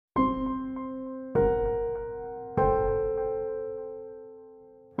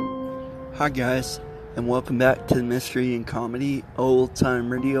Hi guys, and welcome back to the Mystery and Comedy Old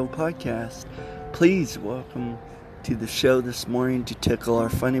Time Radio Podcast. Please welcome to the show this morning to tickle our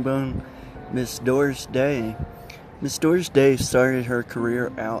funny bone, Miss Doris Day. Miss Doris Day started her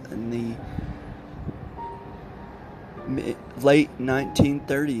career out in the late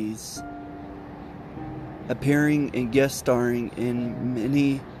 1930s, appearing and guest starring in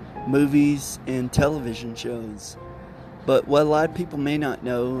many movies and television shows. But what a lot of people may not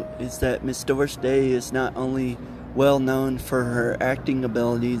know is that Miss Doris Day is not only well known for her acting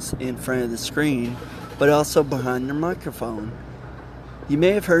abilities in front of the screen, but also behind the microphone. You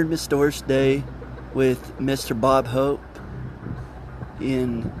may have heard Miss Doris Day with Mr. Bob Hope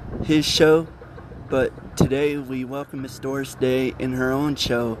in his show, but today we welcome Miss Doris Day in her own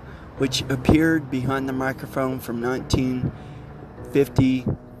show, which appeared behind the microphone from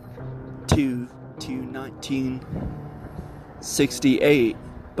 1952 to 1968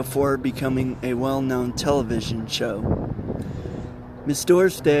 before becoming a well-known television show. Miss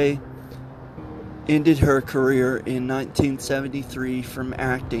Doris Day ended her career in 1973 from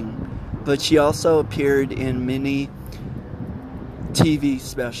acting, but she also appeared in many TV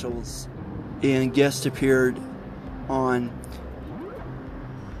specials and guest appeared on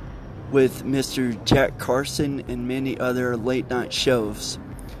with Mr. Jack Carson and many other late-night shows.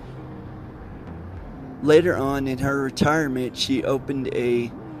 Later on in her retirement, she opened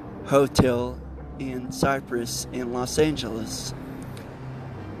a hotel in Cypress in Los Angeles.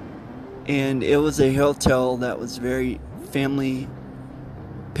 And it was a hotel that was very family,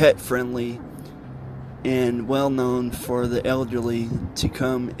 pet-friendly, and well known for the elderly to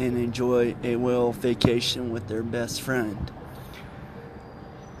come and enjoy a well vacation with their best friend.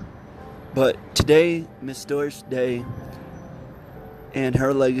 But today, Miss Doris Day and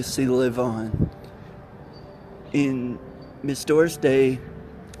her legacy live on. Miss Doris Day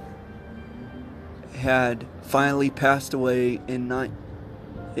had finally passed away in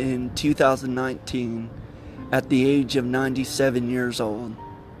 2019 at the age of 97 years old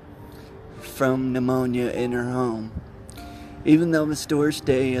from pneumonia in her home. Even though Miss Doris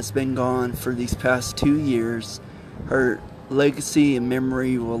Day has been gone for these past 2 years, her legacy and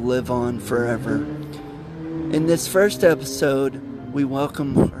memory will live on forever. In this first episode, we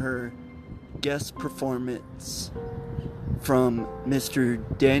welcome her guest performance from Mr.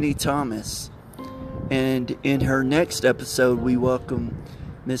 Danny Thomas, and in her next episode we welcome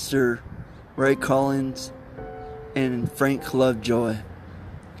Mr. Ray Collins and Frank Lovejoy.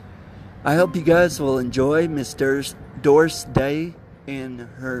 I hope you guys will enjoy Miss Doris Day and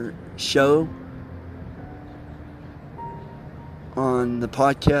her show on the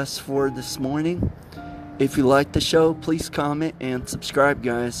podcast for this morning. If you like the show, please comment and subscribe,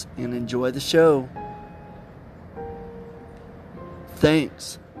 guys, and enjoy the show.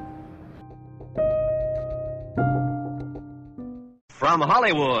 Thanks. From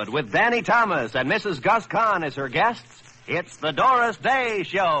Hollywood, with Danny Thomas and Mrs. Gus Kahn as her guests, it's the Doris Day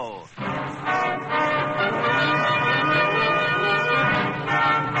Show.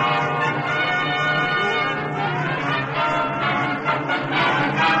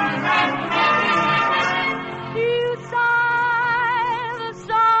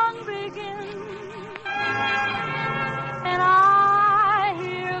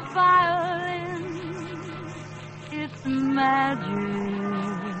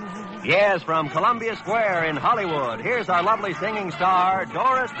 Yes, from Columbia Square in Hollywood, here's our lovely singing star,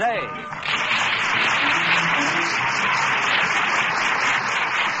 Doris Day.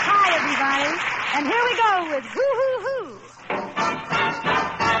 Hi, everybody. And here we go with Hoo Hoo Hoo.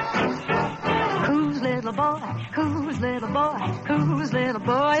 Whose little boy, whose little boy, whose little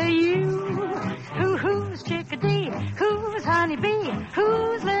boy are you? Who's chickadee, who's honeybee,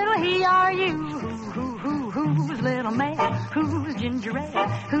 whose little he are you? Who's little man, who's ginger ale,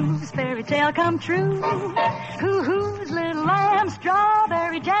 whose fairy tale come true? Who's little lamb,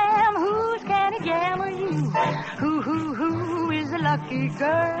 strawberry jam, whose candy jam are you? Who is the lucky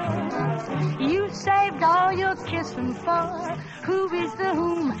girl you saved all your kissing for? Who is the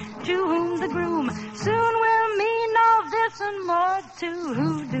whom, to whom the groom soon will mean all this and more too?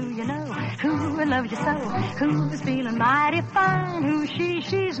 Who do you know? Who loves you so? Who's feeling mighty fine? Who's she?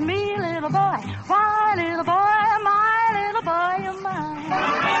 She's me, little boy. Why, little boy, my little boy of mine.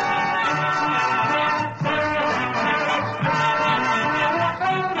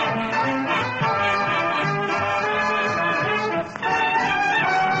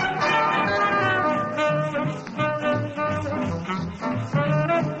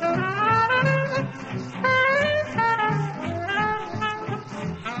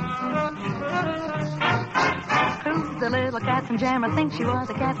 the little cat from Jammer think she was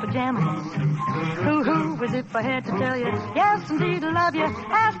a cat pajama? Hoo-hoo, as if I had to tell you. Yes, indeed, I love you.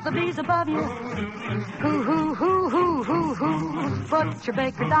 Ask the bees above you. Hoo-hoo, hoo-hoo, hoo-hoo. Butcher,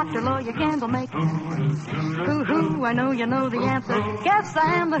 baker, doctor, lawyer, candle maker. Hoo-hoo, I know you know the answer. Guess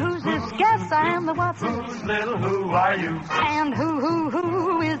I am the who's this. Guess I am the what's this. Little who are you? And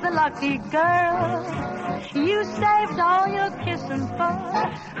who is the lucky girl you saved all your kissing for?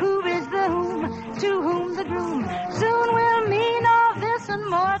 Who is the whom, to whom the groom soon will mean all this and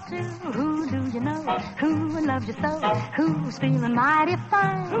more too? Who do you know? Who loves you so? Who's feeling mighty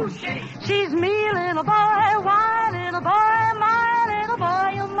fine? Who's she? She's me, little boy. Why, little boy? My little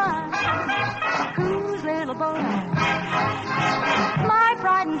boy, you're mine. Who's little boy? My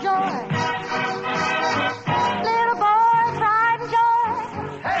pride and joy. Little boy, pride and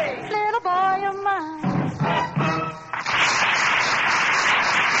joy. Hey! Little boy, you're mine.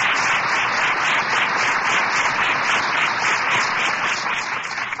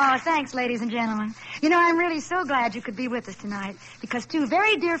 Oh, thanks, ladies and gentlemen. You know, I'm really so glad you could be with us tonight because two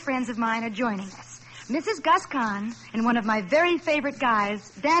very dear friends of mine are joining us. Mrs. Gus Kahn and one of my very favorite guys,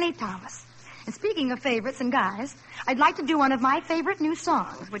 Danny Thomas. And speaking of favorites and guys, I'd like to do one of my favorite new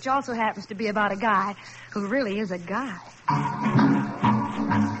songs, which also happens to be about a guy who really is a guy.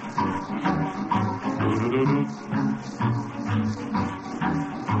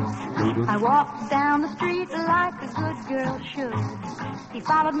 I walked down the street like a good girl should. He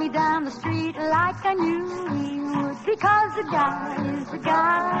followed me down the street like I knew he would. Because a guy is a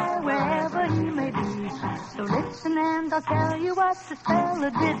guy wherever he may be. So listen and I'll tell you what this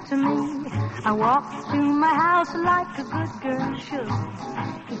fella did to me. I walked to my house like a good girl should.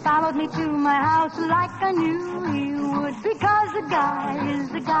 He followed me to my house like I knew he would. Because a guy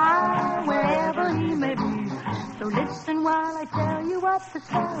is a guy wherever he may be. So listen while I tell you what this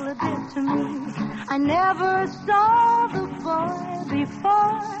fella did to me. I never saw the boy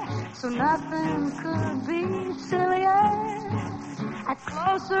before, so nothing could be sillier. At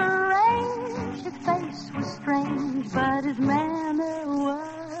closer range, his face was strange, but his manner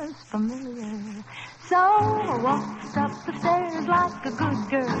was familiar. So I walked up the stairs like a good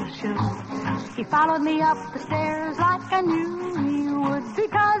girl should. He followed me up the stairs like I knew he would.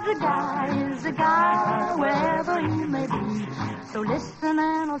 Because a guy is a guy wherever he may be. So listen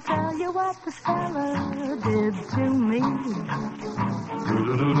and I'll tell you what this fella did to me.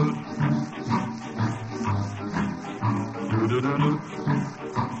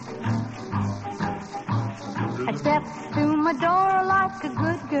 I stepped to my door like a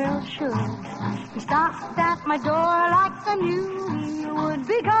good girl should. He stopped at my door like I knew he would.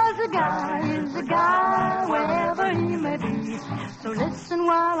 Because a guy is a guy wherever he may be. So listen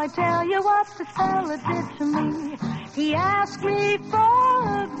while I tell you what this fella did to me. He asked me for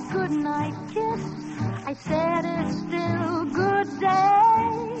a good night kiss. I said it's still good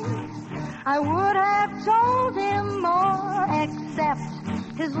day. I would have told him more, except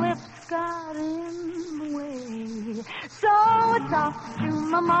his lips got in the way. So I talked to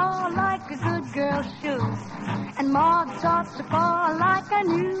my ma like a good girl should. And Ma talked to Pa like I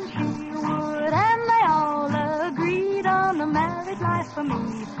knew she would. And they all agreed on the married life for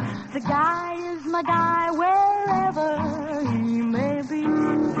me. The guy is my guy wherever he may be.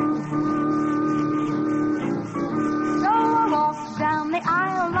 So I walked down the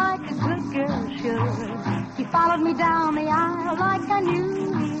aisle like a good girl should. He followed me down the aisle like I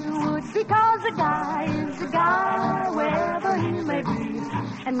knew he would. Because a guy is a guy wherever he may be.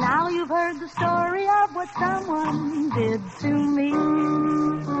 And now you've heard the story of what someone did to me.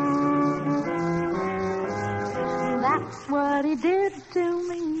 That's what he did to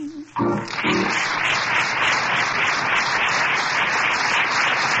me.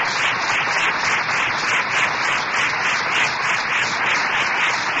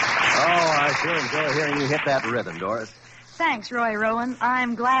 I sure enjoy hearing you hit that rhythm, Doris. Thanks, Roy Rowan.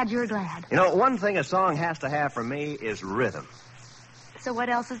 I'm glad you're glad. You know, one thing a song has to have for me is rhythm. So what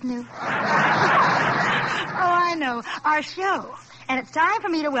else is new? Oh, I know. Our show. And it's time for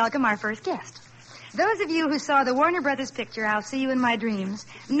me to welcome our first guest. Those of you who saw the Warner Brothers picture, I'll See You in My Dreams,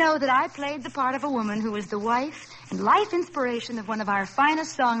 know that I played the part of a woman who was the wife and life inspiration of one of our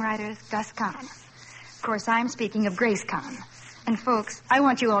finest songwriters, Gus Kahn. Of course, I'm speaking of Grace Kahn. And folks, I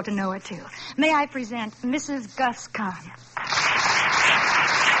want you all to know her, too. May I present Mrs. Gus Kahn.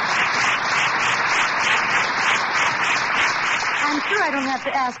 I'm sure I don't have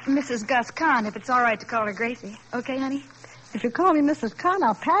to ask Mrs. Gus Kahn if it's all right to call her Gracie. Okay, honey? If you call me Mrs. Kahn,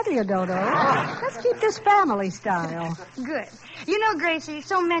 I'll paddle you, Dodo. Let's keep this family style. Good. You know, Gracie,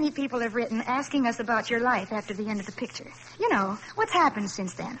 so many people have written asking us about your life after the end of the picture. You know, what's happened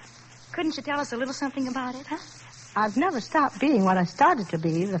since then? Couldn't you tell us a little something about it, huh? I've never stopped being what I started to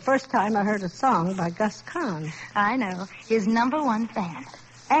be the first time I heard a song by Gus Kahn. I know. His #1 fan.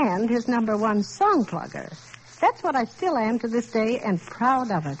 And his #1 song plugger. That's what I still am to this day, and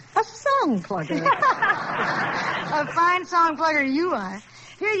proud of it. A song plugger. A fine song plugger you are.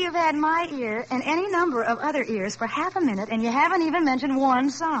 Here you've had my ear and any number of other ears for half a minute, and you haven't even mentioned one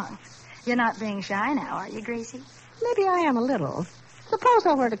song. You're not being shy now, are you, Gracie? Maybe I am a little. Suppose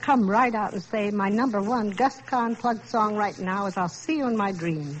I were to come right out and say my #1 Gus Kahn plugged song right now is I'll See You in My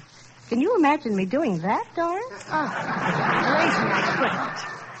Dreams. Can you imagine me doing that, Doris? Gracie, I couldn't.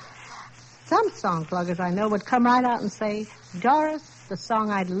 Some song pluggers I know would come right out and say, Doris, the song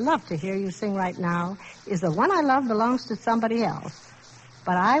I'd love to hear you sing right now is the one I love belongs to somebody else.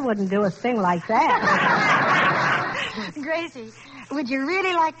 But I wouldn't do a thing like that. Gracie, would you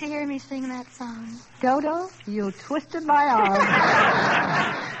really like to hear me sing that song? Dodo, you twisted my arm.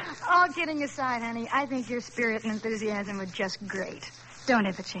 All kidding aside, honey, I think your spirit and enthusiasm are just great. Don't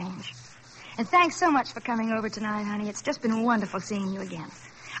ever change. And thanks so much for coming over tonight, honey. It's just been wonderful seeing you again.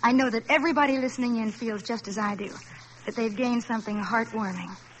 I know that everybody listening in feels just as I do, that they've gained something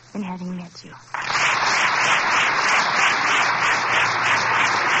heartwarming in having met you.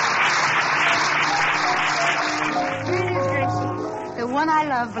 Here it is, Gracie. The one I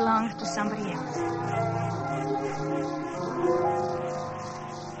love belongs to somebody else.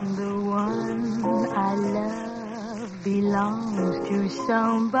 The one I love belongs to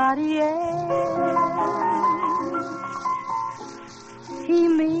somebody else. He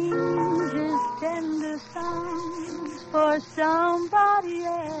means his tender songs for somebody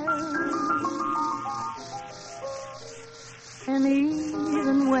else. And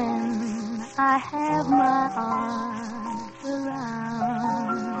even when I have my arms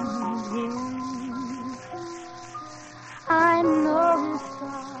around him, I know his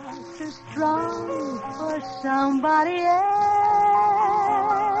thoughts are strong for somebody else.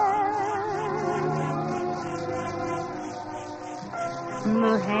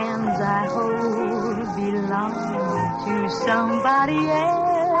 The hands I hold belong to somebody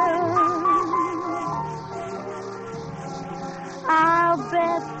else. I'll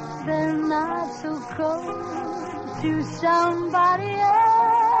bet they're not so cold to somebody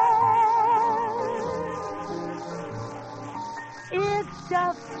else. It's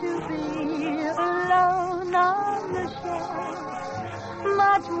tough to be alone on the shelf.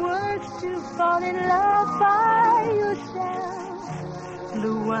 Much worse to fall in love by yourself.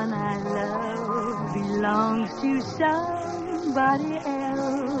 The one I love belongs to somebody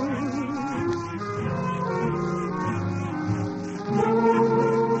else.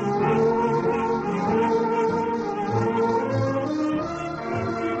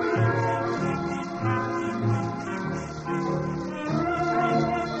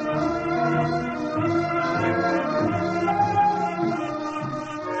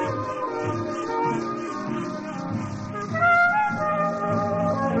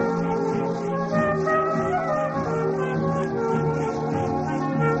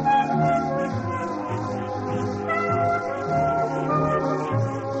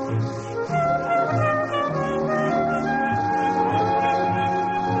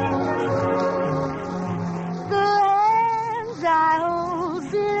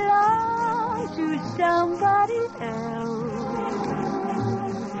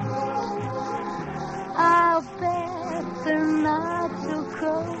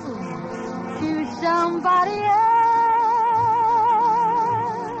 Somebody else.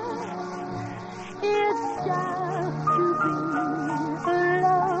 It's just to be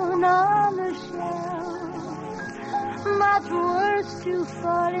alone on the shelf. Much worse to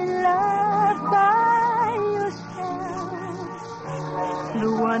fall in love by yourself.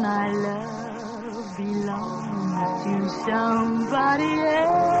 The one I love belongs to somebody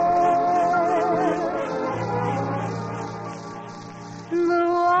else. The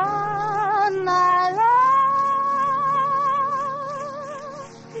one I love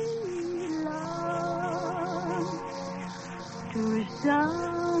belongs to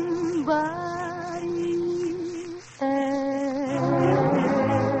somebody else.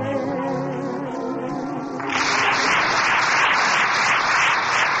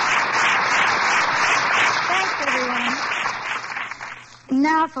 Thanks, everyone.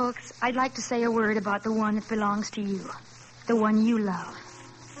 Now, folks, I'd like to say a word about the one that belongs to you. The one you love.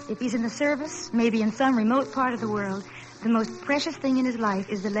 If he's in the service, maybe in some remote part of the world, the most precious thing in his life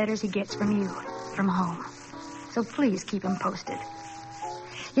is the letters he gets from you, from home. So please keep him posted.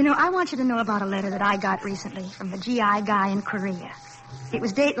 You know, I want you to know about a letter that I got recently from a GI guy in Korea. It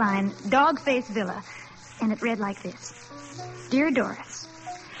was dateline, Dog-Face Villa, and it read like this. Dear Doris,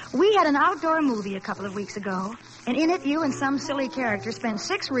 we had an outdoor movie a couple of weeks ago, And in it, you and some silly character spent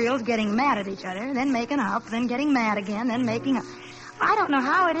 6 reels getting mad at each other, then making up, then getting mad again, then making up. I don't know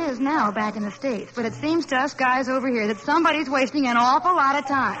how it is now back in the States, but it seems to us guys over here that somebody's wasting an awful lot of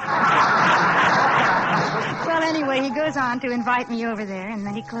time. Well, anyway, he goes on to invite me over there, and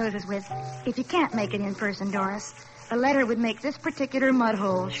then he closes with, if you can't make it in person, Doris, a letter would make this particular mud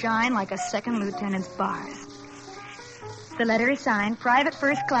hole shine like a second lieutenant's bars. The letter is signed Private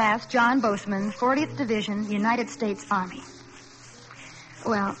First Class John Boseman, 40th Division, United States Army.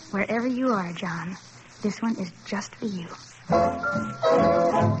 Well, wherever you are, John, this one is just for you.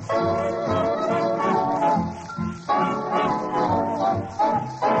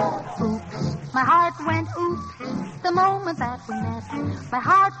 Oops, my heart went oops the moment that we met. My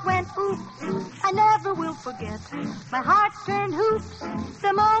heart went oops, I never will forget. My heart turned hoops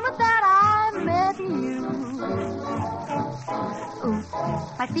the moment that I met you. Oops,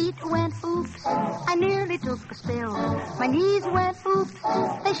 my feet went oops, I nearly took a spill. My knees went oops,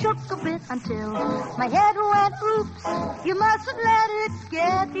 they shook a bit until my head went oops, you mustn't let it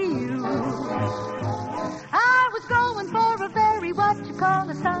get to you. I was going for a very, what you call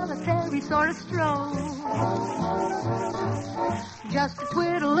a solitary sort of stroll. Just a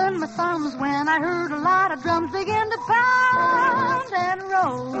twiddling my thumbs when I heard a lot of drums begin to pound and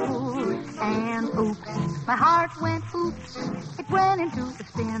roll. And oops, my heart went oops, it went into a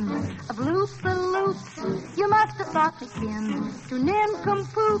spin of loop-the-loops. You must have thought it kin to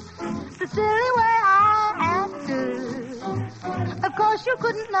nincompoops, the silly way I acted. Of course you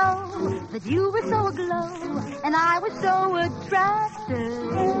couldn't know that you were so aglow and I was so attractive.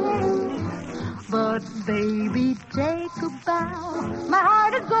 But baby, take a bow. My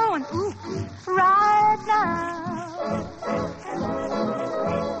heart is going oops right now.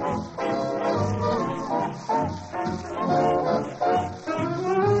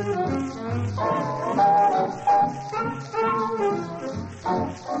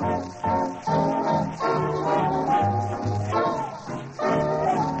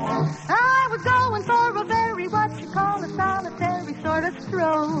 I was going for a very, what you call a solitary sort of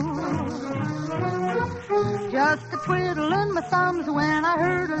stroll. Just a twiddle in my thumbs when I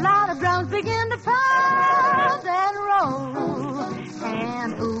heard a lot of drums begin to pound and roll.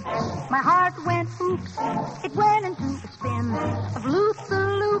 And oops, my heart went oops, it went into a spin of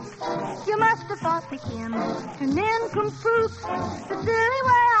loop-the-loops. You must have thought me kin to nincompoops, the silly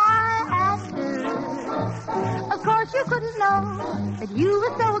way I acted. Of course you couldn't know that you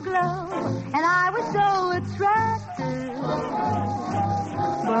were so aglow and I was so attractive.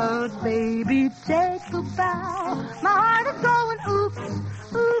 But baby, take a bow. My heart is going oops,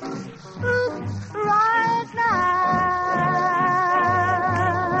 oops, oops right now.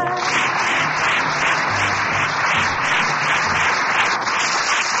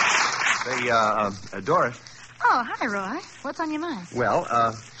 Doris. Oh, hi, Roy. What's on your mind? Well,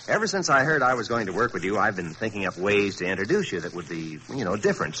 ever since I heard I was going to work with you, I've been thinking up ways to introduce you that would be,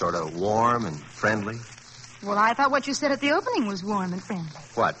 different, sort of warm and friendly. Well, I thought what you said at the opening was warm and friendly.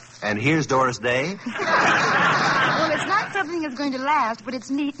 What? And here's Doris Day? Well, it's not something that's going to last, but it's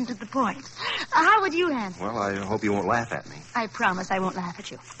neat and to the point. How would you handle it? Well, I hope you won't laugh at me. I promise I won't laugh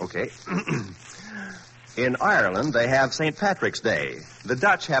at you. Okay. In Ireland, they have St. Patrick's Day. The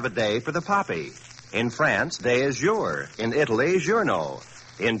Dutch have a day for the poppy. In France, day is jour. In Italy, giorno.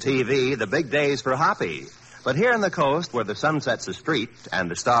 In TV, the big day's for hoppy. But here on the coast, where the sun sets the street and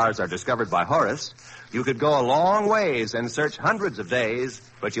the stars are discovered by Horace, you could go a long ways and search hundreds of days,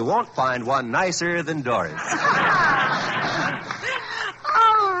 but you won't find one nicer than Doris. Oh,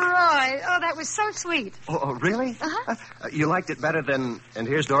 Roy. Oh, that was so sweet. Oh, really? Uh-huh. You liked it better than And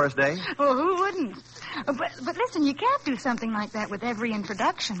Here's Doris Day? Well, who wouldn't? But listen, you can't do something like that with every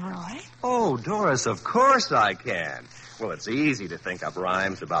introduction, Roy. Oh, Doris, of course I can. Well, it's easy to think up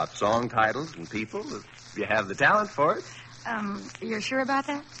rhymes about song titles and people if you have the talent for it. You're sure about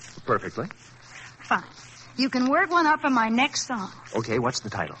that? Perfectly. Fine. You can work one up for my next song. Okay, what's the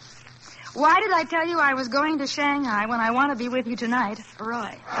title? Why did I tell you I was going to Shanghai when I want to be with you tonight,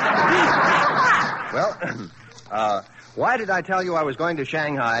 Roy? Well, why did I tell you I was going to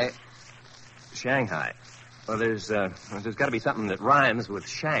Shanghai? Shanghai. Well, there's got to be something that rhymes with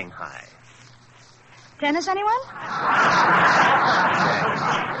Shanghai. Tennis, anyone?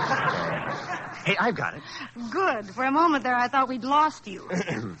 Hey, I've got it. Good. For a moment there, I thought we'd lost you.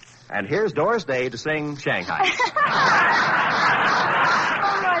 And here's Doris Day to sing Shanghai.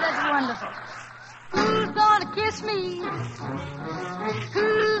 Oh, Roy, that's wonderful. Who's gonna kiss me?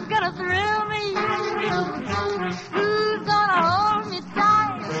 Who's gonna thrill me? Who's gonna hold me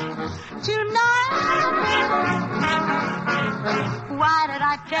tight tonight? why did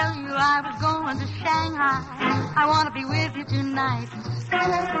I tell you I was going to Shanghai? I want to be with you tonight.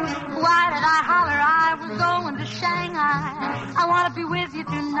 Why did I holler I was going to Shanghai? I want to be with you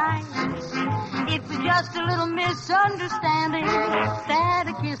tonight. It was just a little misunderstanding that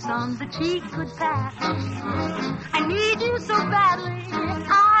a kiss on the cheek could patch. I need you so badly,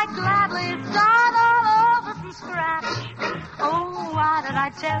 I'd gladly start all over from scratch. Oh, why did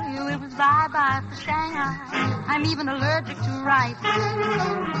I tell you it was bye-bye for Shanghai? I'm even allergic to rice.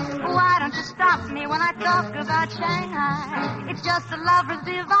 Why don't you stop me when I talk about Shanghai? It's just a lover's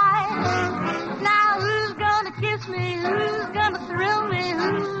device. Now who's gonna kiss me? Who's gonna thrill me?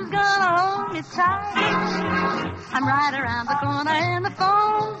 Who's gonna hold me tight? I'm right around the corner in the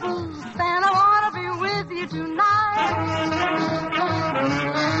phone booth, and I wanna be with you tonight.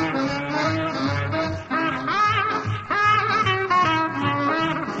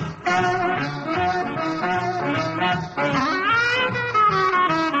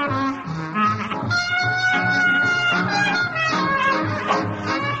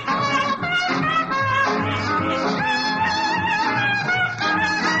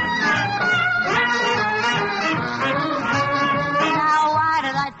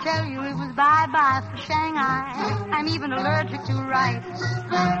 Bye-bye for Shanghai. I'm even allergic to rice.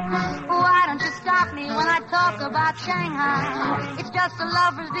 Why don't you stop me when I talk about Shanghai? It's just a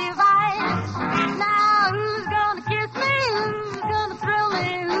lover's device. Now who's gonna kiss me? Who's gonna thrill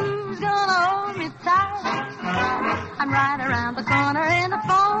me? Who's gonna hold me tight? I'm right around the corner in the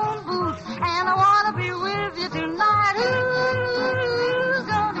phone booth, and I wanna be with you tonight. Who's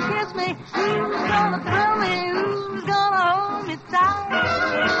gonna kiss me? Who's gonna thrill me? Who's gonna hold me tight?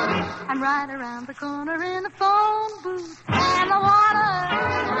 I'm right around the corner in the phone booth, and I wanna,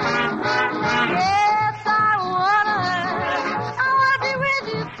 yes, I wanna be with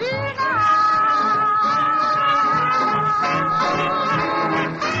you tonight.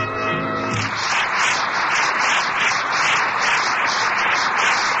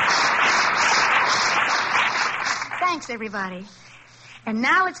 Thanks, everybody. And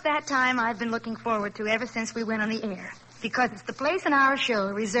now it's that time I've been looking forward to ever since we went on the air. Because it's the place in our show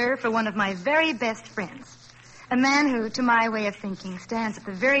reserved for one of my very best friends. A man who, to my way of thinking, stands at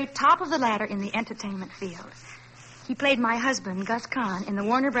the very top of the ladder in the entertainment field. He played my husband, Gus Kahn, in the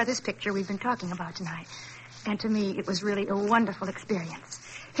Warner Brothers picture we've been talking about tonight. And to me, it was really a wonderful experience.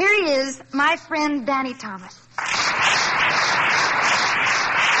 Here he is, my friend Danny Thomas.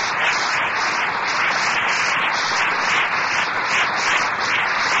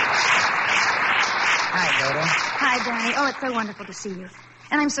 Hi, Dodo. Hi, Danny. Oh, it's so wonderful to see you.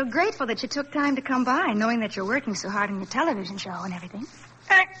 And I'm so grateful that you took time to come by, knowing that you're working so hard on your television show and everything.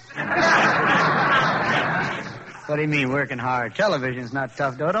 What do you mean, working hard? Television's not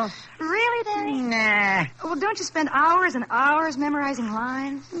tough, Dodo. Really, Danny? Nah. Well, don't you spend hours and hours memorizing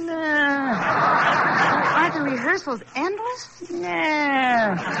lines? Nah. Aren't the rehearsals endless?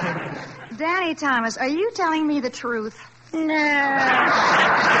 Nah. Danny Thomas, are you telling me the truth?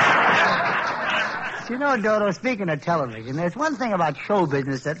 You know, Dodo, speaking of television, there's one thing about show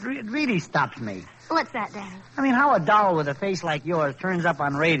business that really stops me. What's that, Danny? I mean, how a doll with a face like yours turns up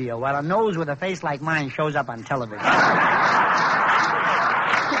on radio while a nose with a face like mine shows up on television. It's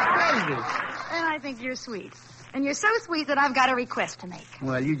crazy. And I think you're sweet. And you're so sweet that I've got a request to make.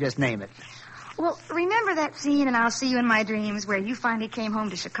 Well, you just name it. Well, remember that scene in I'll See You in My Dreams where you finally came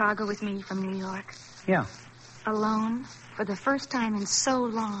home to Chicago with me from New York? Yeah. Alone, for the first time in so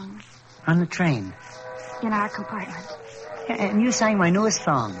long. On the train. In our compartment. And you sang my newest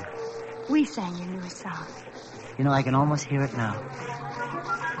song. We sang your newest song. You know, I can almost hear it now.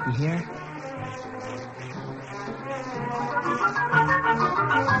 You hear it?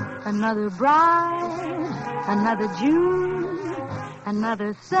 Another bride, another June,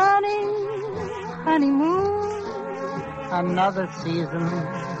 another sunny honeymoon. Another season,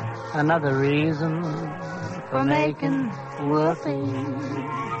 another reason for making whoopee.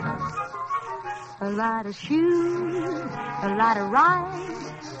 A lot of shoes, a lot of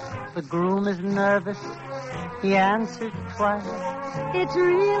rides. The groom is nervous. He answers twice. It's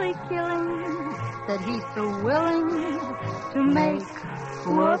really killing that he's so willing to make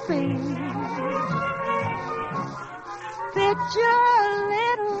whoopee. Picture a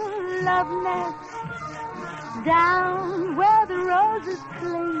little love nest down where the roses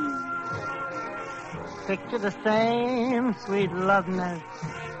cling. Picture the same sweet love nest.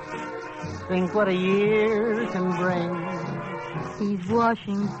 Think what a year can bring. He's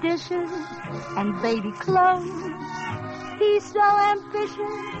washing dishes and baby clothes. He's so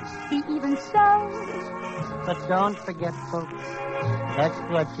ambitious, he even sews. But don't forget, folks, that's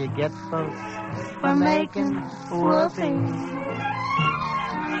what you get, folks, for making whoopee.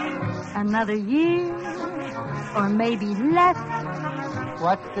 another year, or maybe less.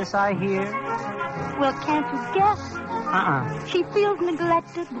 What's this I hear? Well, can't you guess? She feels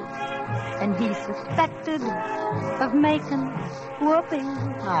neglected, and he's suspected of making whooping.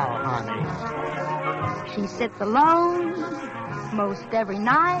 Oh, honey. She sits alone most every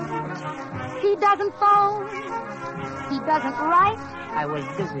night. He doesn't phone. He doesn't write. I was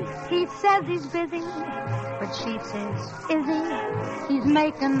busy. He says he's busy, but she says, is he? He's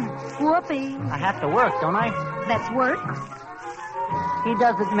making whoopee. I have to work, don't I? That's work. He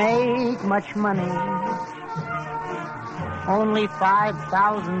doesn't make much money. Only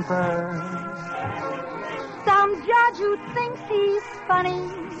 5,000 per. Some judge who thinks he's funny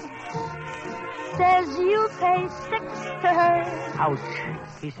says you pay 6 to her. Ouch.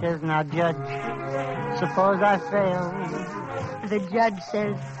 He says, now, Judge, suppose I fail. The judge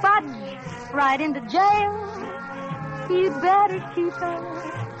says, fudge, right into jail. You'd better keep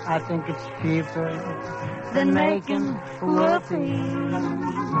her. I think it's cheaper than making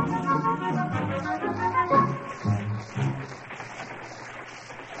whoopee.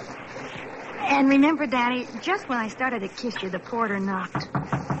 And remember, Daddy, just when I started to kiss you, the porter knocked.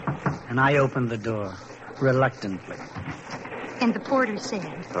 And I opened the door, reluctantly. And the porter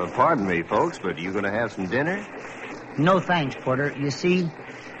said, Pardon me, folks, but you going to have some dinner? No thanks, Porter. You see,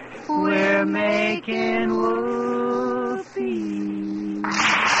 we're making whoopee.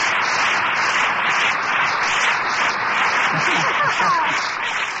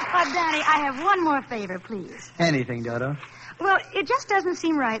 Daddy, I have one more favor, please. Anything, Dodo. Well, it just doesn't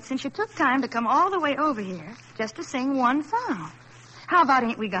seem right since you took time to come all the way over here just to sing one song. How about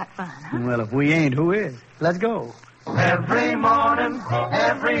Ain't We Got Fun, huh? Well, if we ain't, who is? Let's go. Every morning,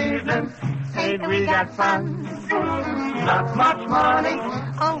 every evening, ain't we got fun? Not much money,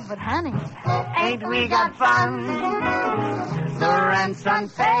 Oh, but honey, ain't we got fun? The rent's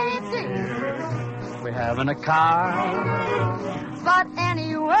unpaid, dear. We're having a car. but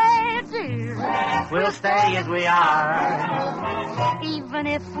anyway, dear, We'll stay as we are. even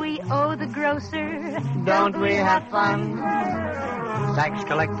if we owe the grocer, Don't we have fun? Tax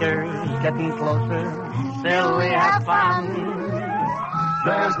collectors getting closer. Still we have fun.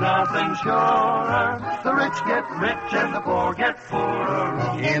 There's nothing surer. The rich get rich and the poor get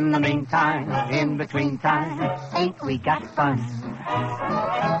poorer. In the meantime, in between time, ain't we got fun?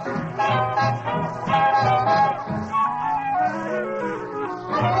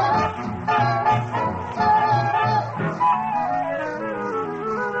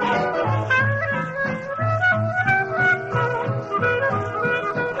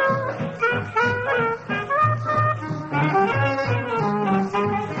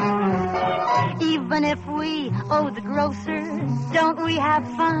 even if we owe the grocer, don't we have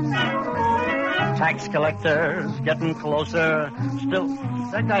fun? Tax collectors getting closer. Still,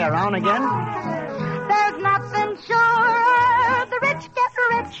 that guy around again? There's nothing surer. The rich get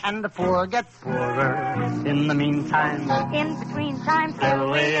rich, And the poor get poorer. In the meantime, in between times,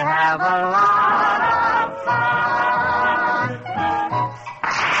 Still we have a lot of fun.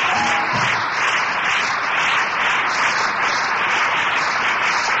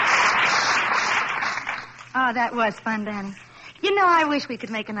 Oh, that was fun, Danny. You know, I wish we could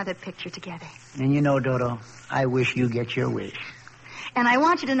make another picture together. and you know, Dodo, I wish you get your wish. And I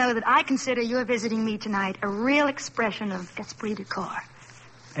want you to know that I consider your visiting me tonight a real expression of esprit de corps.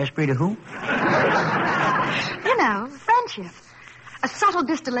 Esprit de who? You know, friendship. A subtle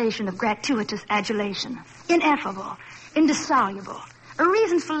distillation of gratuitous adulation. Ineffable, indissoluble. A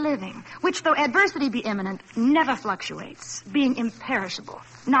reason for living, which, though adversity be imminent, never fluctuates, being imperishable,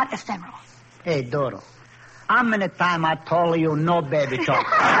 not ephemeral. Hey, Dodo, how many times I told you no baby talk?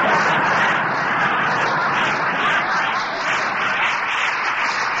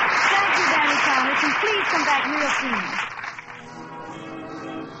 Thank you, Danny Thomas, and please come back real soon.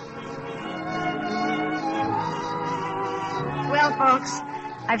 Well, folks,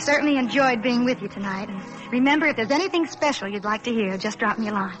 I've certainly enjoyed being with you tonight. And remember, if there's anything special you'd like to hear, just drop me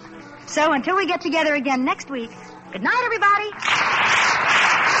a line. So until we get together again next week, good night, everybody.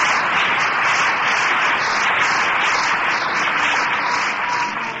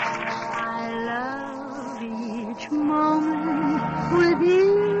 I love each moment with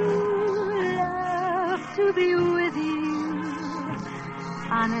you. Love to be with you.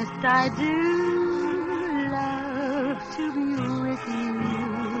 Honest, I do love to be with you.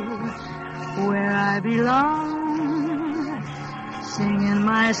 Where I belong, singing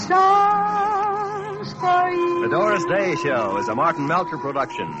my songs for you. The Doris Day Show is a Martin Melcher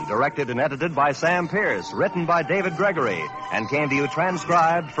production, directed and edited by Sam Pierce, written by David Gregory, and came to you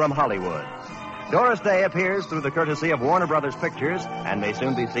transcribed from Hollywood. Doris Day appears through the courtesy of Warner Brothers Pictures and may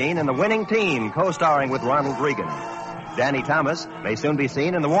soon be seen in The Winning Team, co-starring with Ronald Reagan. Danny Thomas may soon be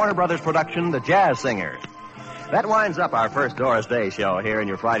seen in the Warner Brothers production, The Jazz Singer. That winds up our first Doris Day show here in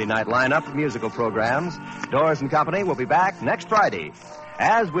your Friday night lineup of musical programs. Doris and Company will be back next Friday,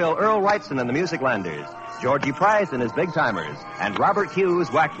 as will Earl Wrightson and the Musiclanders, Georgie Price and his Big Timers, and Robert Hughes'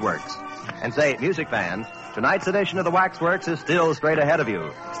 Waxworks. And say, music fans, tonight's edition of the Waxworks is still straight ahead of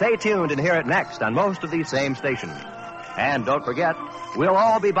you. Stay tuned and hear it next on most of these same stations. And don't forget, we'll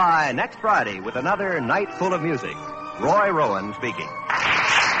all be by next Friday with another night full of music. Roy Rowan speaking.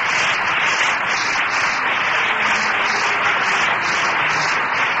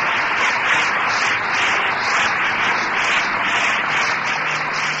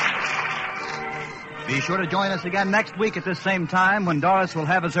 Be sure to join us again next week at this same time when Doris will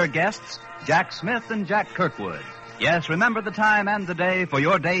have as her guests Jack Smith and Jack Kirkwood. Yes, remember the time and the day for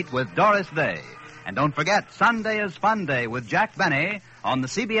your date with Doris Day. And don't forget, Sunday is Fun Day with Jack Benny on the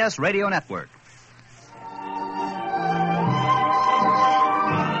CBS Radio Network.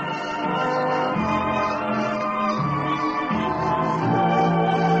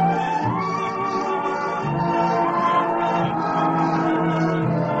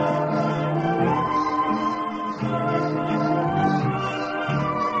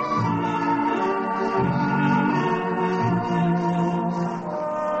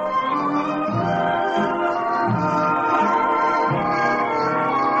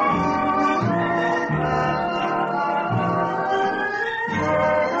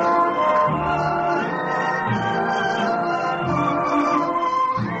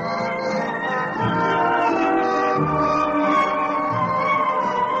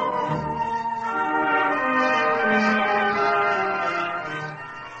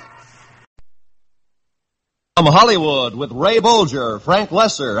 From Hollywood, with Ray Bolger, Frank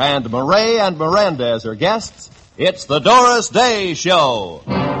Lesser, and Murray and Miranda as her guests, it's the Doris Day Show.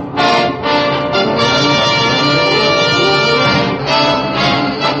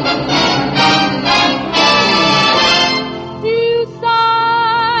 You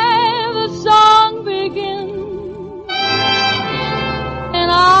sigh, the song begins,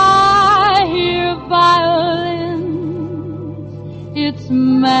 and I hear violins. It's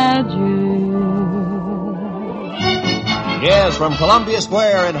magic. Yes, from Columbia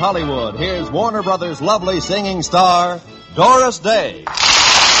Square in Hollywood, here's Warner Brothers' lovely singing star, Doris Day.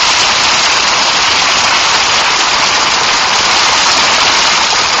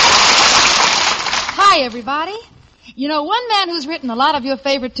 Hi, everybody. You know, one man who's written a lot of your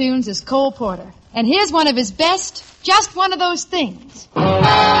favorite tunes is Cole Porter. And here's one of his best, Just One of Those Things.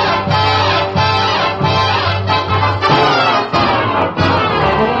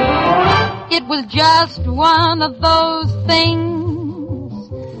 It was just one of those things,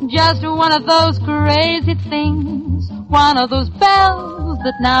 just one of those crazy things, one of those bells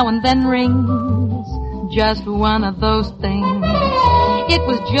that now and then rings, just one of those things. It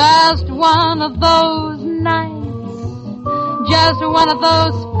was just one of those nights, just one of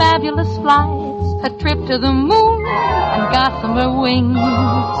those fabulous flights, a trip to the moon and gossamer wings,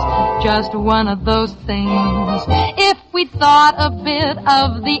 just one of those things. If we thought a bit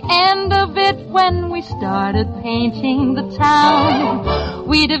of the end of it when we started painting the town,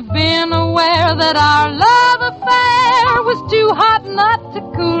 we'd have been aware that our love affair was too hot not to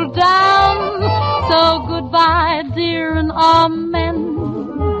cool down. So goodbye, dear, and amen.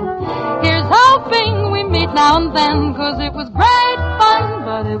 Here's hoping we meet now and then, 'cause it was great fun,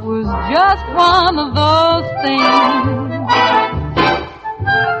 but it was just one of those things.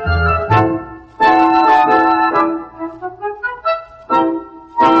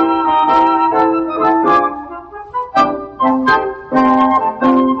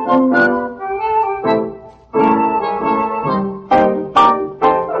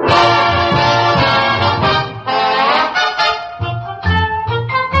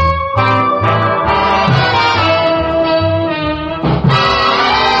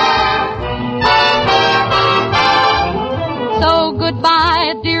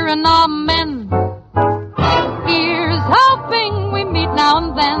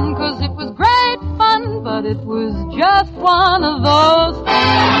 Just one of those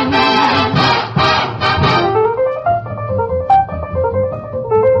things.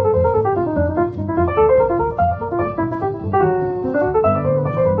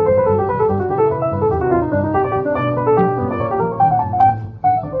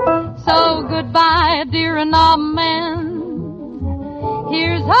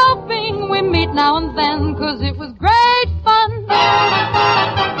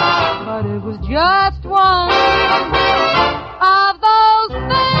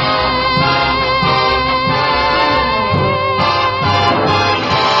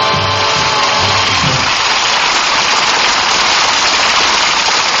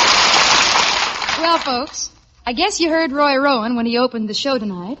 folks, I guess you heard Roy Rowan when he opened the show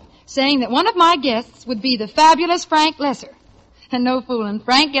tonight saying that one of my guests would be the fabulous Frank Lesser. And no fooling,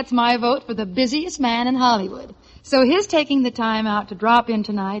 Frank gets my vote for the busiest man in Hollywood. So his taking the time out to drop in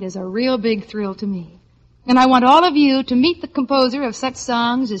tonight is a real big thrill to me. And I want all of you to meet the composer of such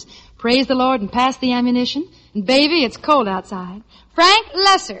songs as Praise the Lord and Pass the Ammunition, and Baby, It's Cold Outside, Frank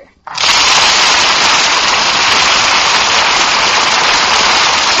Lesser.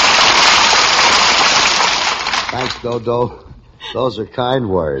 Thanks, Dodo. Those are kind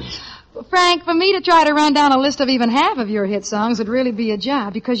words. Well, Frank, for me to try to run down a list of even half of your hit songs would really be a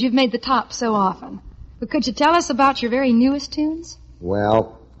job because you've made the top so often. But could you tell us about your very newest tunes?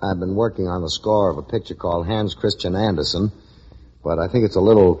 Well, I've been working on the score of a picture called Hans Christian Andersen, but I think it's a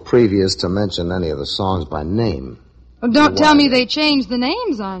little previous to mention any of the songs by name. Well, don't tell me they changed the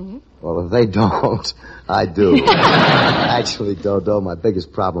names on you. Well, if they don't, I do. Actually, Dodo, my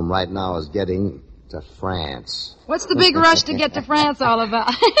biggest problem right now is getting to France. What's the big rush to get to France all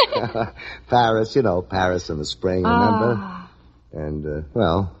about? Paris, Paris in the spring, remember? And,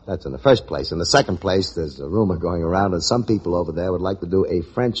 well, that's in the first place. In the second place, there's a rumor going around that some people over there would like to do a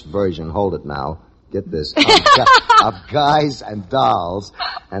French version, hold it now, get this, of Guys and Dolls,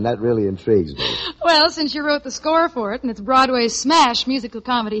 and that really intrigues me. Well, since you wrote the score for it, and it's Broadway's smash musical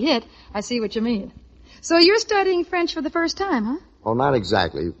comedy hit, I see what you mean. So you're studying French for the first time, huh? Well, not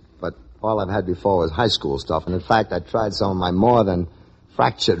exactly, but all I've had before was high school stuff, and in fact, I tried some of my more than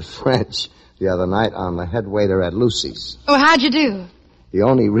fractured French the other night on the head waiter at Lucy's. Oh, how'd you do? The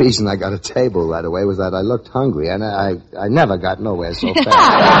only reason I got a table right away was that I looked hungry, and I never got nowhere so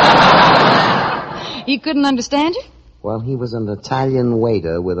fast. He couldn't understand you? Well, he was an Italian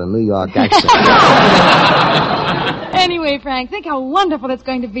waiter with a New York accent. Anyway, Frank, think how wonderful it's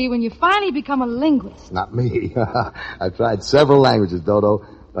going to be when you finally become a linguist. Not me. I've tried several languages, Dodo,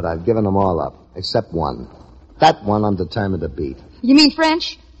 but I've given them all up, except one. That one I'm determined to beat. You mean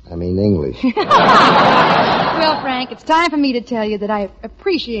French? I mean English. Well, Frank, it's time for me to tell you that I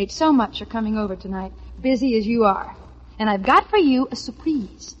appreciate so much your coming over tonight, busy as you are. And I've got for you a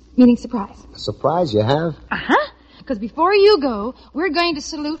surprise, meaning surprise. A surprise you have? Uh-huh. Because before you go, we're going to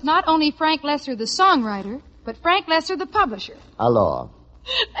salute not only Frank Lesser, the songwriter, but Frank Lesser, the publisher. Alors.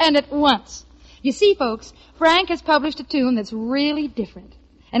 And at once. You see, folks, Frank has published a tune that's really different.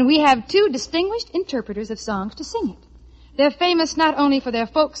 And we have two distinguished interpreters of songs to sing it. They're famous not only for their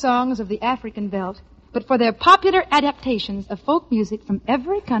folk songs of the African belt, but for their popular adaptations of folk music from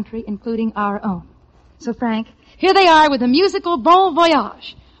every country, including our own. So, Frank, here they are with the musical Bon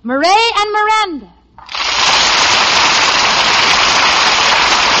Voyage, Mireille and Miranda.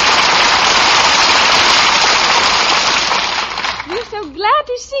 We're so glad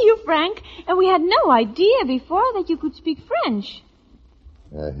to see you, Frank, and we had no idea before that you could speak French.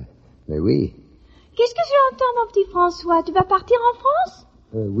 Mais oui. Qu'est-ce que j'entends, mon petit François? Tu vas partir en France?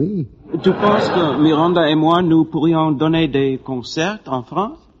 Oui. Tu penses que Miranda et moi, nous pourrions donner des concerts en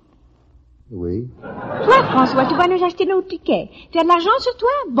France? Oui. Toi, François, tu vas nous acheter nos tickets. Tu as de l'argent sur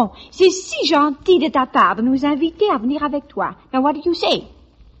toi? Bon, c'est si gentil de ta part de nous inviter à venir avec toi. Now, what do you say?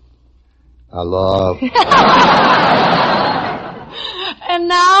 Alors. And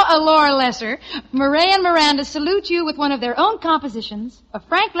now, Laura Lesser, Mireille and Miranda salute you with one of their own compositions, a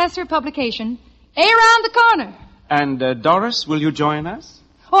Frank Lesser publication, Around the Corner. And Doris, will you join us?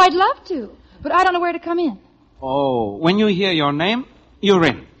 Oh, I'd love to, but I don't know where to come in. Oh, when you hear your name, you're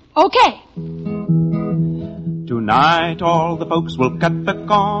in. Okay. Tonight all the folks will cut the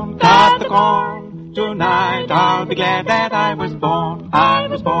corn, cut the corn. Tonight I'll be glad that I was born.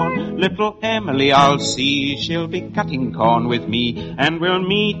 Little Emily I'll see, she'll be cutting corn with me, and we'll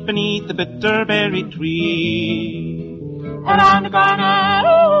meet beneath the bitterberry tree. Around the corner,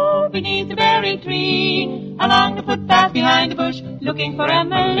 ooh, beneath the berry tree, along the footpath behind the bush, looking for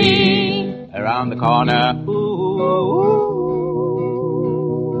Emily. Around the corner, ooh.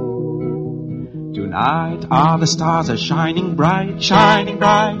 Tonight the stars are shining bright, shining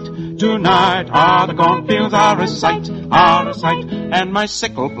bright. Tonight the cornfields are a sight, and my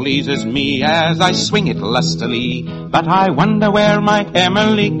sickle pleases me as I swing it lustily. But I wonder where my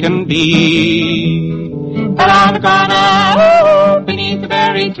Emily can be. Around the corner, ooh, beneath the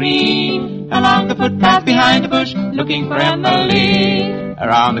berry tree, along the footpath behind the bush, looking for Emily.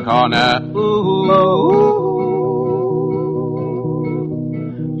 Around the corner, ooh.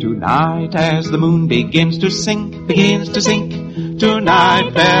 Tonight as the moon begins to sink,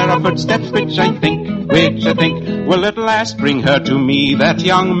 tonight there are footsteps which I think will at last bring her to me, that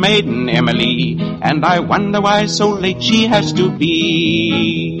young maiden Emily, and I wonder why so late she has to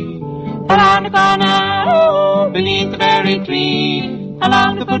be. Around the corner, ooh, beneath the berry tree,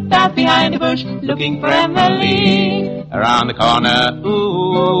 along the footpath behind the bush, looking for Emily. Around the corner,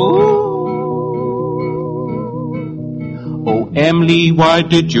 ooh. Oh, Emily, why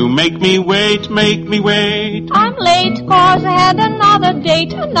did you make me wait, make me wait? I'm late 'cause I had another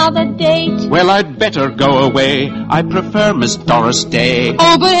date. Well, I'd better go away. I prefer Miss Doris Day.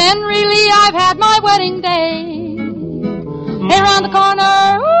 Oh, but Henry Lee, I've had my wedding day. Around the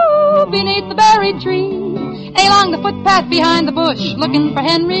corner, ooh, beneath the berry tree. Along the footpath behind the bush, looking for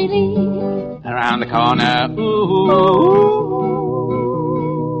Henry Lee. Around the corner, ooh.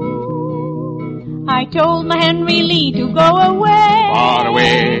 I told my Henry Lee to go away. Far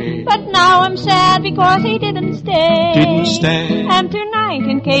away. But now I'm sad because he didn't stay. Didn't stay. And tonight,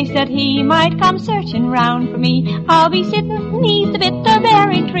 in case that he might come searching round for me, I'll be sitting beneath the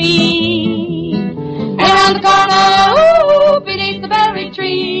bitterberry tree. Around the corner, ooh, beneath the berry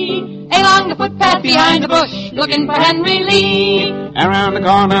tree. Along the footpath behind the bush, looking for Henry Lee. Around the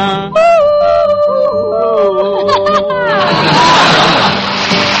corner,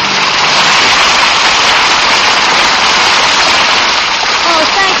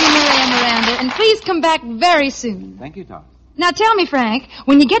 And please come back very soon. Thank you, Tom. Now tell me, Frank,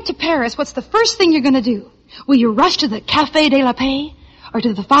 when you get to Paris, what's the first thing you're going to do? Will you rush to the Café de la Paix? Or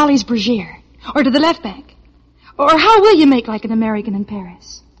to the Folies Bergère? Or to the Left Bank? Or how will you make like an American in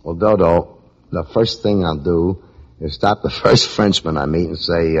Paris? Well, Dodo, the first thing I'll do is stop the first Frenchman I meet and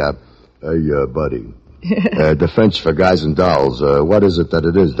say, hey, buddy, the French for guys and dolls, what is it that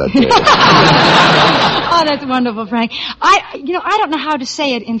it is that day? Oh, that's wonderful, Frank. I don't know how to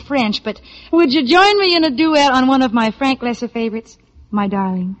say it in French, but would you join me in a duet on one of my Frank Lesser favorites, My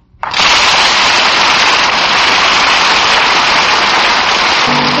Darling?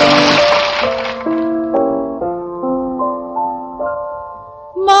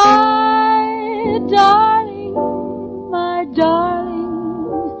 My darling,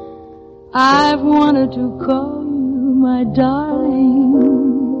 I've wanted to call you my darling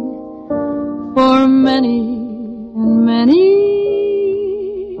for many and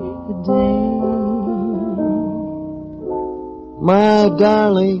many a day. My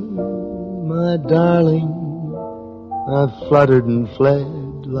darling, I've fluttered and fled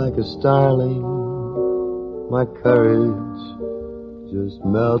like a starling. My courage just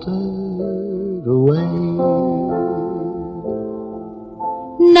melted away.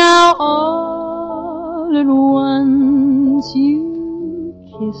 Now all at once you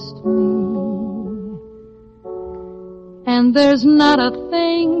kissed me, and there's not a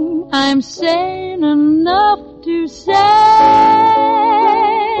thing I'm sane enough to say,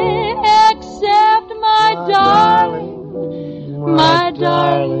 except my darling,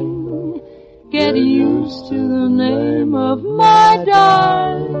 get used to the name of my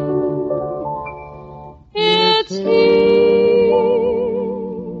darling. It's here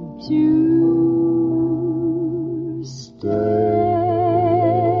to stay.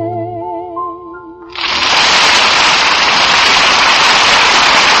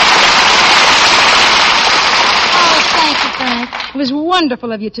 It was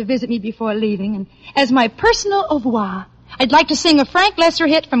wonderful of you to visit me before leaving, and as my personal au revoir, I'd like to sing a Frank Lesser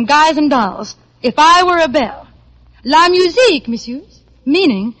hit from Guys and Dolls, If I Were a Belle. La musique, messieurs,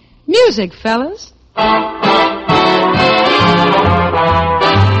 meaning music, fellas.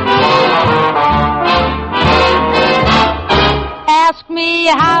 Ask me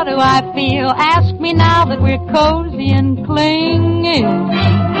how do I feel, ask me now that we're cozy and clinging.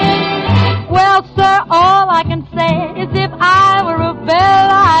 Well, sir, all I can say is if I were a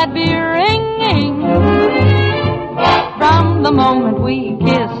bell, I'd be ringing. From the moment we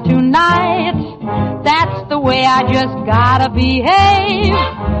kiss tonight, that's the way I just gotta behave.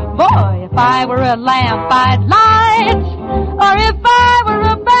 Boy, if I were a lamp, I'd light, or if I were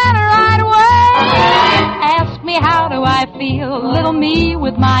a banner, I'd wave. Ask me how do I feel, little me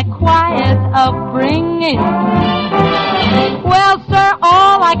with my quiet upbringing. Well, sir,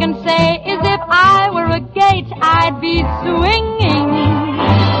 all I can say is if I were a gate, I'd be swinging.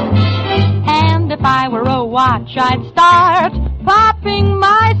 And if I were a watch, I'd start popping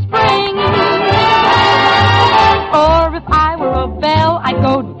my spring. Or if I were a bell, I'd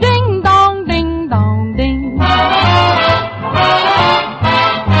go ding dong, ding dong, ding.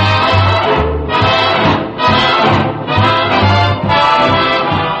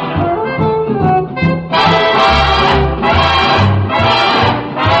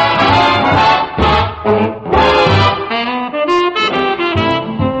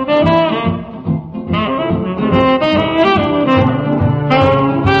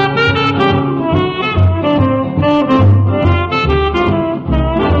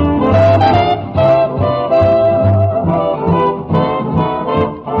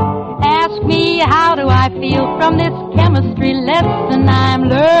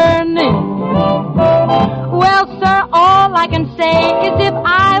 as if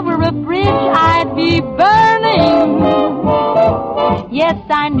I were a bridge, I'd be burning. Yes,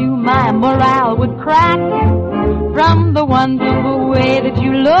 I knew my morale would crack from the wonderful way that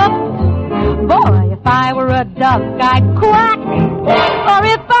you looked. Boy, if I were a duck, I'd quack. Or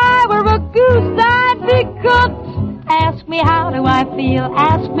if I were a goose, I'd be cooked. Ask me how do I feel,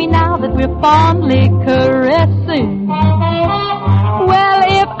 ask me now that we're fondly caressing. Well,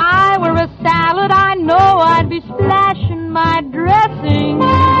 if I were a salad, I know I'd be splashing my dressing.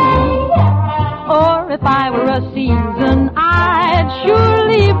 Or if I were a season, I'd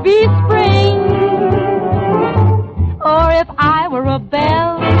surely be spring. Or if I were a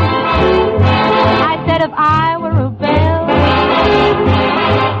bell, I said if I were a bell,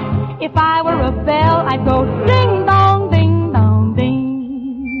 if I were a bell, I'd go ding dong, ding dong,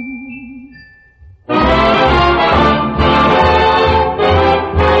 ding.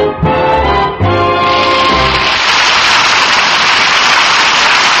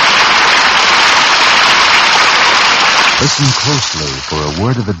 Listen closely for a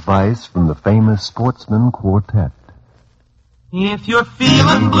word of advice from the famous Sportsman Quartet. If you're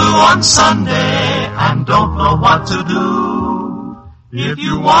feeling blue on Sunday and don't know what to do, if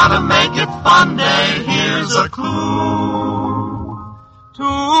you want to make it fun day, here's a clue.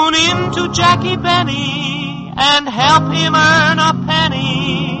 Tune in to Jackie Benny and help him earn a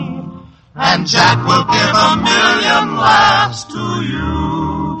penny, and Jack will give 1,000,000 laughs to you.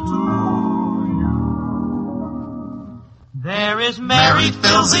 There is Mary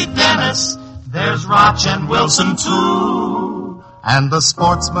Filsey Dennis, there's Roch and Wilson too, and the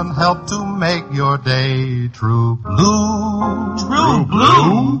sportsmen help to make your day true blue. True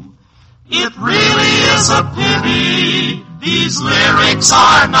blue? It really is a pity these lyrics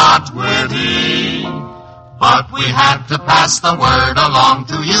are not witty, but we had to pass the word along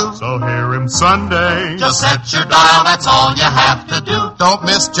to you. So hear him Sunday. Just set your dial, that's all you have to do. Don't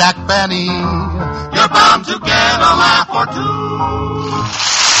miss Jack Benny. You're bound to get a laugh or two.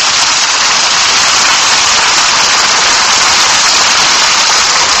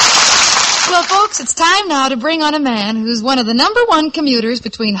 Well, folks, it's time now to bring on a man who's one of the #1 commuters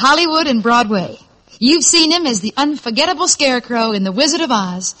between Hollywood and Broadway. You've seen him as the unforgettable Scarecrow in The Wizard of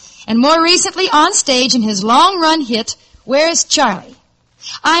Oz, and more recently on stage in his long-run hit, Where's Charlie?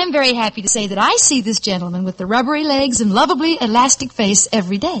 I'm very happy to say that I see this gentleman with the rubbery legs and lovably elastic face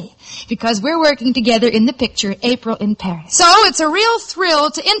every day, because we're working together in the picture April in Paris. So it's a real thrill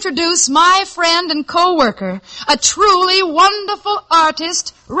to introduce my friend and co-worker, a truly wonderful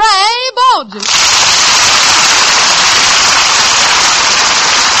artist, Ray Bolger.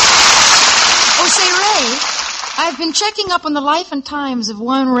 Oh, say, Ray, I've been checking up on the life and times of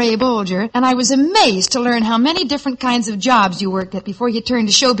one Ray Bolger, and I was amazed to learn how many different kinds of jobs you worked at before you turned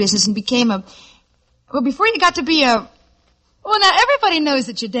to show business and became before you got to be well, now everybody knows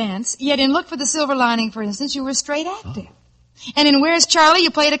that you dance, yet in Look for the Silver Lining, for instance, you were a straight actor. And in Where's Charlie,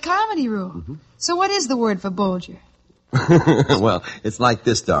 you played a comedy role. Mm-hmm. So what is the word for Bolger? Well, it's like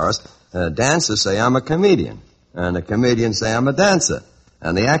this, Doris. Dancers say I'm a comedian, and the comedians say I'm a dancer.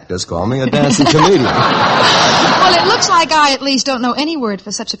 And the actors call me a dancing comedian. Well, it looks like I at least don't know any word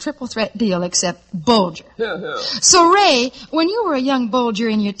for such a triple threat deal except Bolger. Yeah. So, Ray, when you were a young Bolger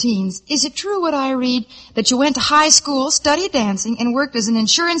in your teens, is it true what I read, that you went to high school, studied dancing, and worked as an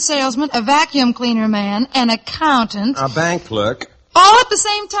insurance salesman, a vacuum cleaner man, an accountant? A bank clerk. All at the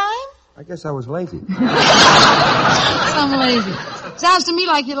same time? I guess I was lazy. Some lazy. Sounds to me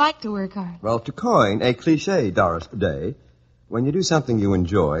like you like to work hard. Well, to coin a cliche, Doris, today, when you do something you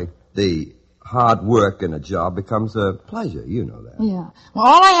enjoy, the hard work in a job becomes a pleasure. You know that. Yeah. Well,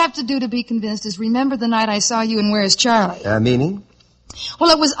 all I have to do to be convinced is remember the night I saw you in Where's Charlie. Meaning?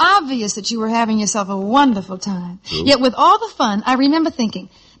 Well, it was obvious that you were having yourself a wonderful time. True. Yet with all the fun, I remember thinking,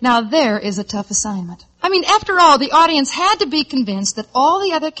 now there is a tough assignment. I mean, after all, the audience had to be convinced that all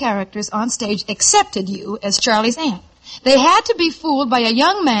the other characters on stage accepted you as Charlie's aunt. They had to be fooled by a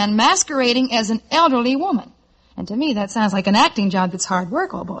young man masquerading as an elderly woman. And to me, that sounds like an acting job that's hard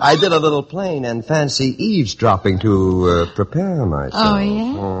work, old boy. I did a little plain and fancy eavesdropping to prepare myself. Oh,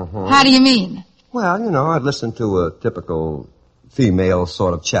 yeah? Mm-hmm. How do you mean? Well, you know, I'd listen to a typical female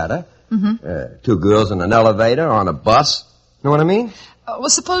sort of chatter. Mm-hmm. Two girls in an elevator, on a bus. Know what I mean? Well,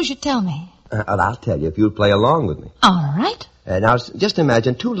 suppose you tell me. I'll tell you if you'll play along with me. All right. Now, just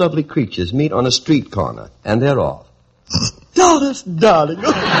imagine two lovely creatures meet on a street corner, and they're off. Doris, darling,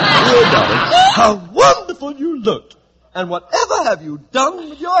 dear darling, how wonderful you look. And whatever have you done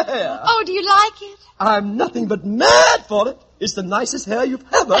with your hair? Oh, do you like it? I'm nothing but mad for it. It's the nicest hair you've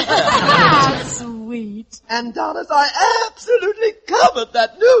ever had. How sweet. And, Doris, I absolutely covered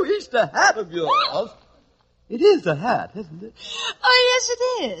that new Easter hat of yours. It is a hat, isn't it? Oh, yes, it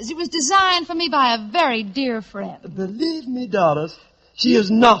is. It was designed for me by a very dear friend. Believe me, Doris, she is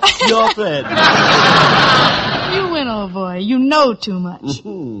not your friend. You win, old boy. You know too much.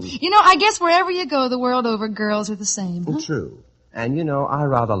 You know, I guess wherever you go the world over, girls are the same. Huh? True. And, you know, I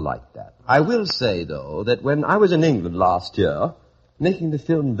rather like that. I will say, though, that when I was in England last year, making the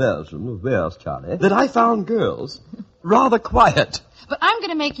film Belgium of Where's Charlie, that I found girls rather quiet. But I'm going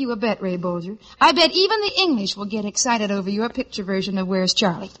to make you a bet, Ray Bolger. I bet even the English will get excited over your picture version of Where's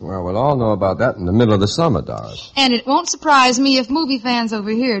Charlie. Well, we'll all know about that in the middle of the summer, Doris. And it won't surprise me if movie fans over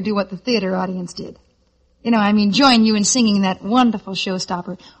here do what the theater audience did. You know, I mean, join you in singing that wonderful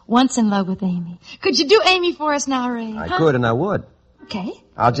showstopper, Once in Love with Amy. Could you do Amy for us now, Ray? I could and I would. Okay.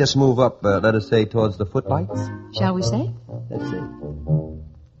 I'll just move up, let us say, towards the footlights. Shall we say? Let's see.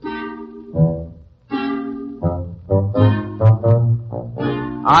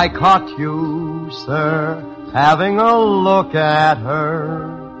 I caught you, sir, having a look at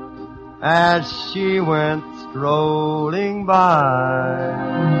her as she went strolling by.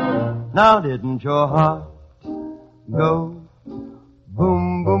 Now didn't your heart go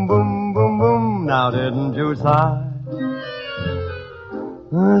boom, boom, boom, boom, boom? Now didn't you sigh?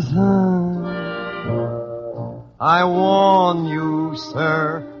 I warn you,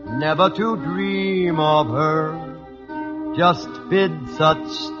 sir, never to dream of her. Just bid such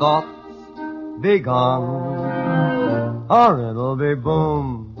thoughts begone, or it'll be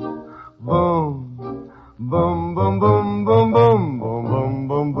boom, boom, boom, boom, boom, boom, boom, boom, boom,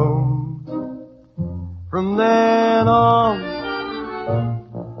 boom, boom. From then on,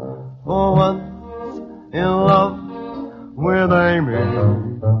 for once in love with Amy,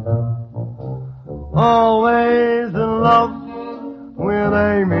 always in love with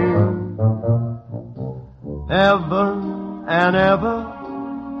Amy, ever and ever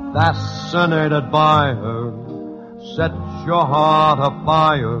fascinated by her, set your heart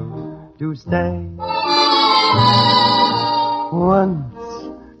afire to stay. Once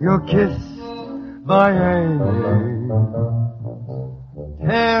you're kissed by Amy,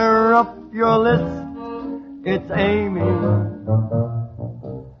 tear up your list, it's Amy.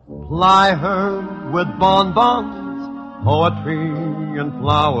 Ply her with bonbons, poetry and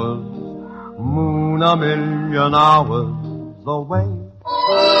flowers, moon a million hours away.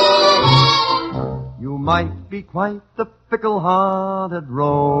 You might be quite the fickle-hearted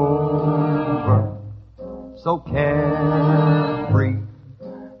rover, so carefree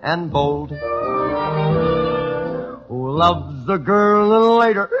and bold, who loves a girl and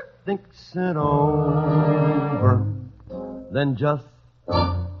later thinks it over, then just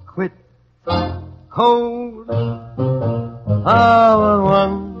quit cold. I was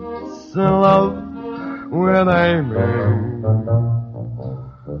once in love with Amy,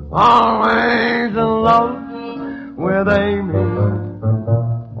 always in love with Amy,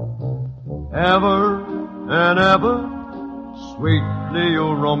 ever and ever sweetly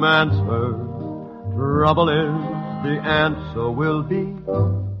you'll romance her. Trouble is the answer will be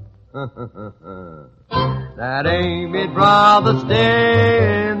that Amy'd rather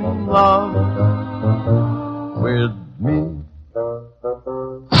stay in love with me.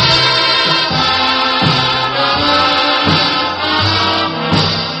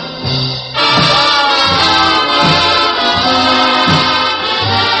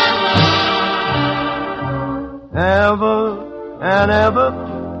 Ever and ever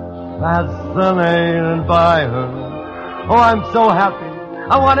fascinated by her. Oh, I'm so happy.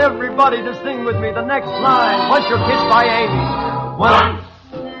 I want everybody to sing with me the next line. Once you're kissed by Amy. Once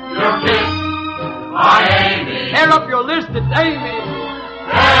you're kissed by Amy. Tear up your list, it's Amy.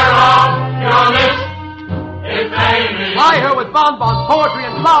 Tear up your list, it's Amy. Ply her with bonbons, poetry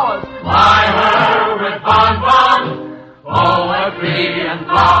and flowers. Ply her with bonbons, poetry and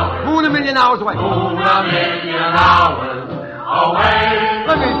flowers. Moon a million hours away. Moon a million hours away.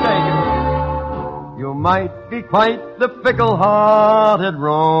 Let me take it. You might be quite the fickle-hearted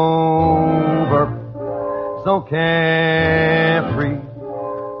rover, so carefree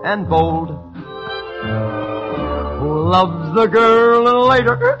and bold, who loves the girl and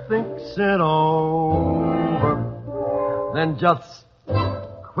later thinks it over, then just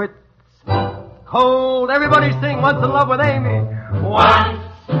quit cold. Everybody sing Once in Love with Amy. Once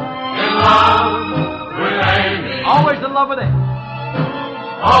in love with Amy. Always in love with Amy.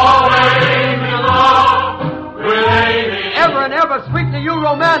 Always in love with Amy. Ever and ever, sweetly you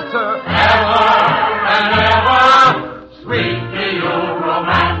romancer. Ever and ever, sweetly you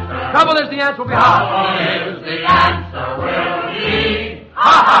romancer. Trouble is the answer will be hard. Trouble is the answer will be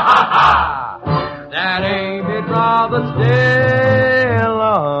ha ha ha ha. That Amy'd rather stay in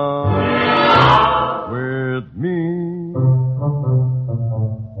love with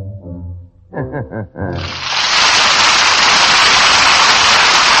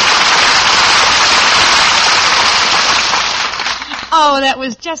Oh, that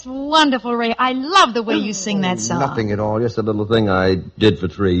was just wonderful, Ray. I love the way you sing that song. Nothing at all. Just a little thing I did for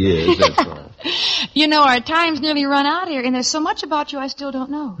 3 years, that's all. You know, our time's nearly run out here, and there's so much about you I still don't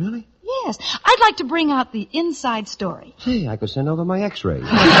know. Really? Yes. I'd like to bring out the inside story. Hey, I could send over my x-rays.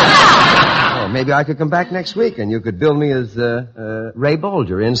 Oh, maybe I could come back next week and you could bill me as Ray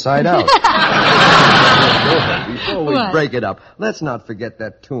Bolger, inside out. Before we break it up, let's not forget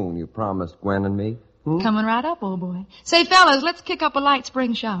that tune you promised Gwen and me. Coming right up, old boy. Say, fellas, let's kick up a light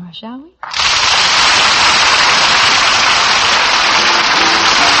spring shower, shall we?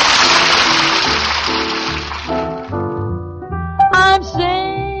 I'm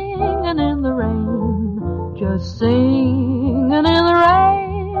singing in the rain, just singing in the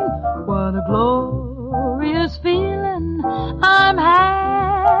rain. What a glorious feeling. I'm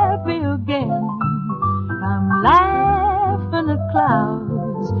happy again. I'm laughing at clouds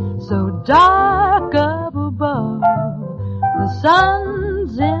so dark up above. The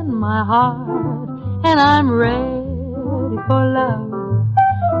sun's in my heart and I'm ready for love.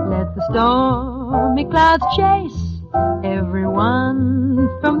 Let the stormy clouds chase everyone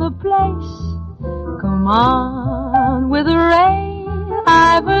from the place. Come on with the rain,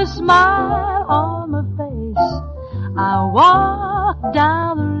 I've a smile on my face. I'll walk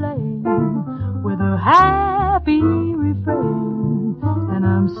down the lane with a happy refrain, and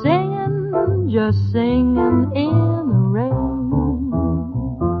I'm singing, just singing in the rain.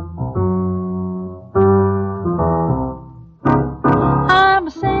 I'm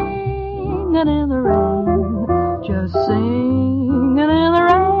singing in the rain, just singing in the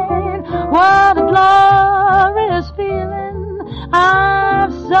rain. What a glorious feeling.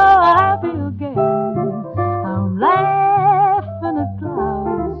 I'm so happy again. I'm laughing at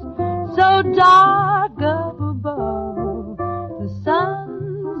clouds so dark up above. The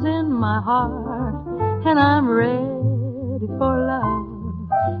sun's in my heart and I'm ready for love.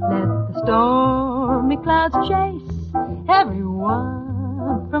 Let the stormy clouds chase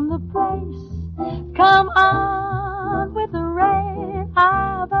everyone from the place. Come on with the rain,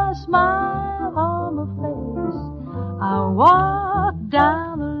 I've a smile on my face. I'll walk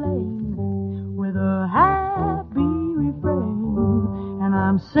down the lane with a happy refrain, and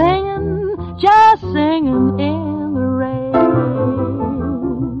I'm singing, just singing in the rain.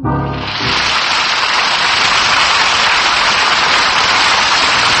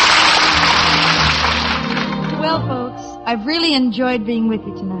 Well, folks, I've really enjoyed being with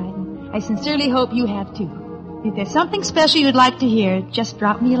you tonight. I sincerely hope you have too. If there's something special you'd like to hear, just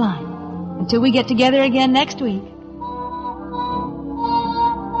drop me a line. Until we get together again next week.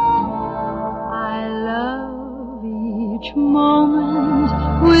 I love each moment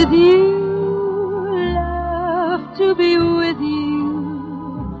with you. Love to be with you.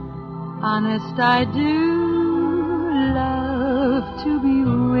 Honest, I do love to be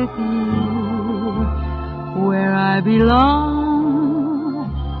with you. Where I belong,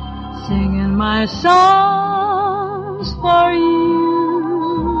 singing my songs for you.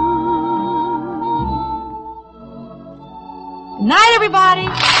 Good night, everybody.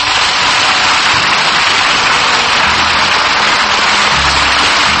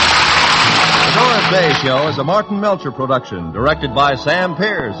 The Doris Day Show is a Martin Melcher production, directed by Sam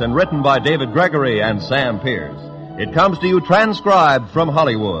Pierce and written by David Gregory and Sam Pierce. It comes to you transcribed from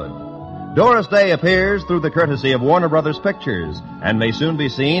Hollywood. Doris Day appears through the courtesy of Warner Brothers Pictures and may soon be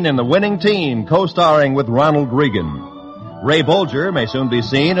seen in The Winning Team, co-starring with Ronald Reagan. Ray Bolger may soon be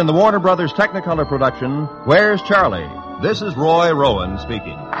seen in the Warner Brothers Technicolor production, Where's Charlie? This is Roy Rowan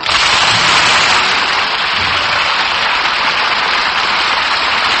speaking.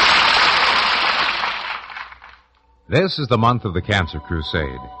 This is the month of the Cancer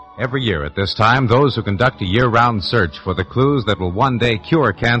Crusade. Every year at this time, those who conduct a year-round search for the clues that will one day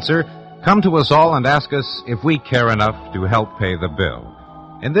cure cancer come to us all and ask us if we care enough to help pay the bill.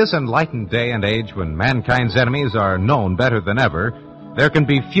 In this enlightened day and age when mankind's enemies are known better than ever, there can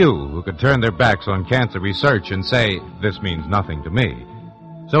be few who could turn their backs on cancer research and say, this means nothing to me.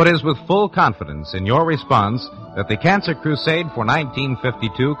 So it is with full confidence in your response that the Cancer Crusade for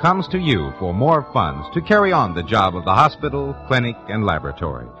 1952 comes to you for more funds to carry on the job of the hospital, clinic, and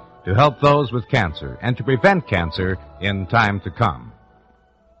laboratory, to help those with cancer and to prevent cancer in time to come.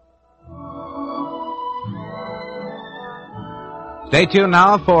 Stay tuned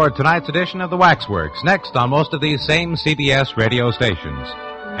now for tonight's edition of the Waxworks, next on most of these same CBS radio stations.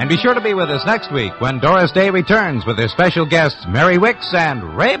 And be sure to be with us next week when Doris Day returns with her special guests Mary Wicks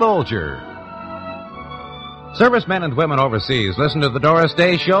and Ray Bolger. Servicemen and women overseas listen to the Doris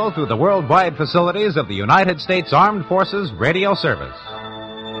Day Show through the worldwide facilities of the United States Armed Forces Radio Service.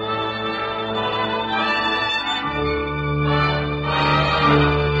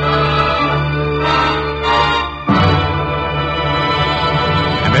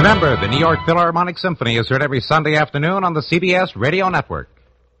 And remember, the New York Philharmonic Symphony is heard every Sunday afternoon on the CBS Radio Network.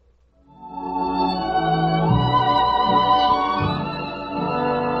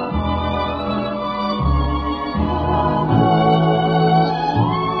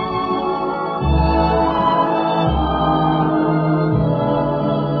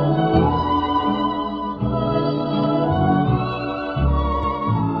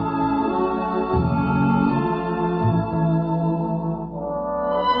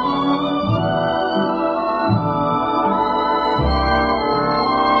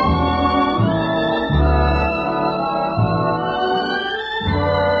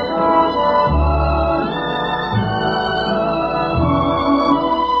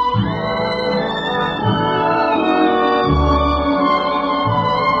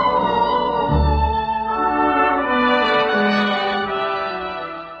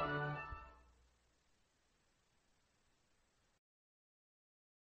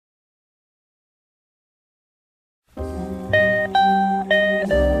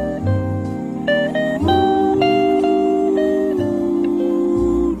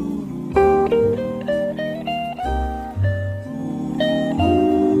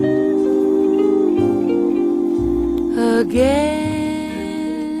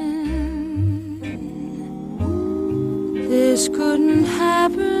 This couldn't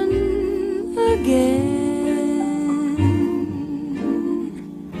happen again.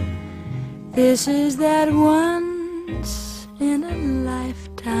 This is that once in a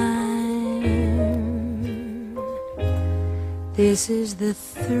lifetime. This is the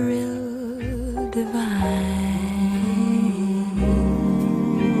thrill divine.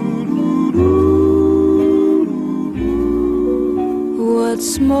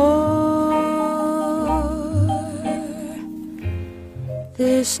 What's more,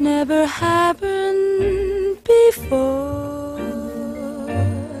 this never happened before.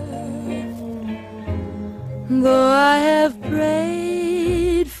 Though I have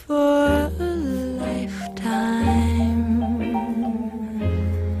prayed for a lifetime,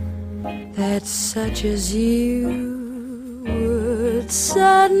 that such as you would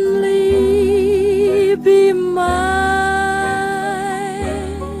suddenly be mine.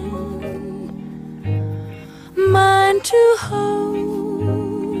 Mine to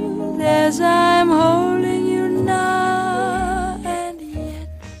hold as I'm holding you now, and yet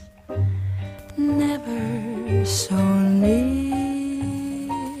never so near.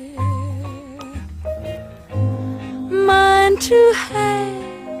 Mine to have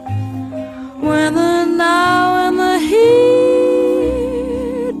when the now and the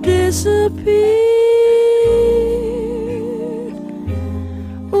here disappear.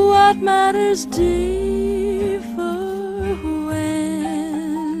 What matters, dear, for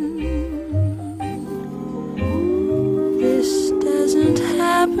when this doesn't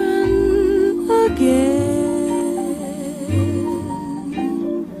happen again?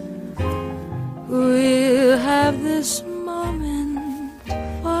 We'll have this moment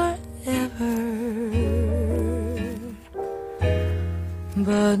forever,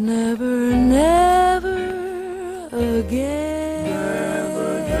 but never, never again.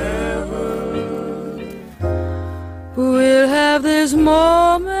 We'll have this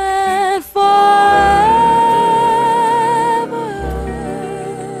moment forever,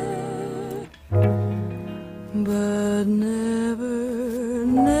 but never,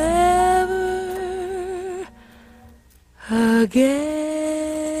 never again.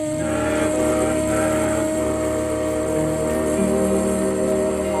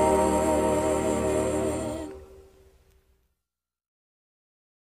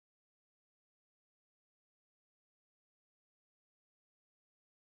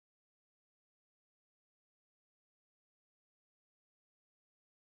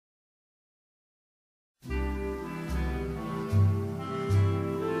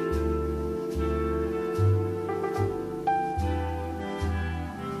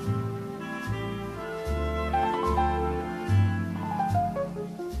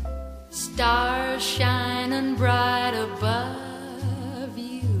 Stars shining bright above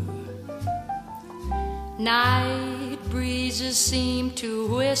you. Night breezes seem to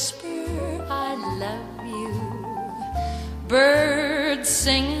whisper, I love you. Birds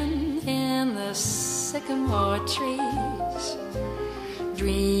singing in the sycamore trees.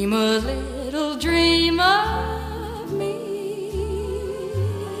 Dream a little dream of me.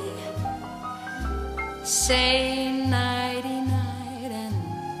 say nighty-night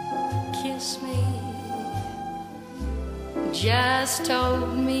and kiss me. Just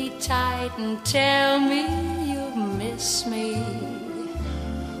hold me tight and tell me you'll miss me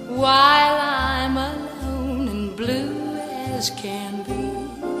while I'm alone and blue as can be.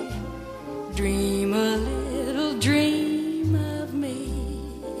 Dream a little dream of me.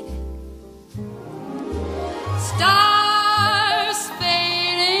 Stars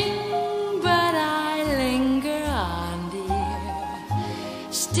fading, but I linger on,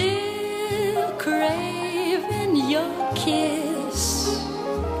 dear, still craving your kiss.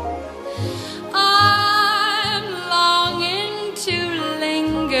 I'm longing to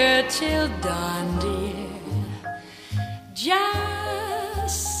linger till dawn, dear,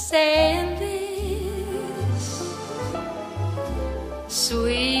 just saying this.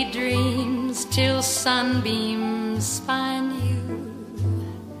 Sweet dreams till sunbeams find you.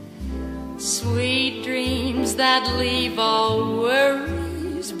 Sweet dreams that leave all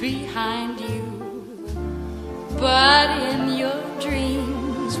worries behind you. But in your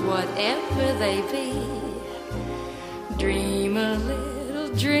dreams, whatever they be, dream a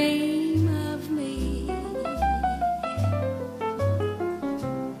little dream of me.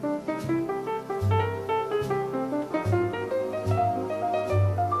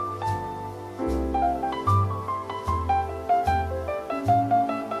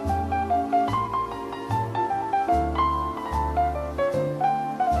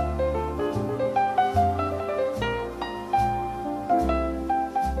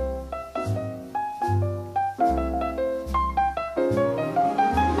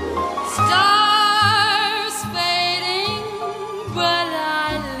 Stars fading, but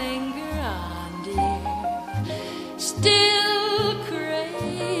I linger on, dear, still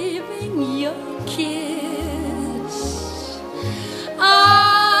craving your kiss.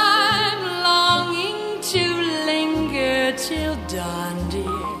 I'm longing to linger till dawn,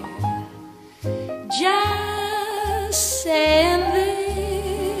 dear, just saying this.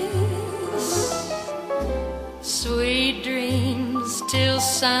 Sweet dreams till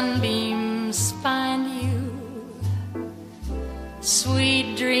sunbeams find you.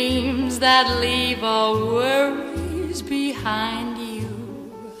 Sweet dreams that leave all worries behind you.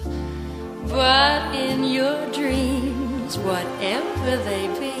 But in your dreams, whatever they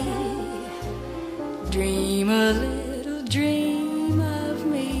be, dream a little dream of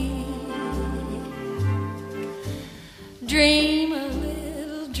me. Dream a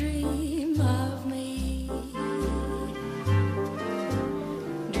little dream of me.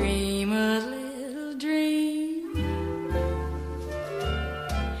 Dream a little dream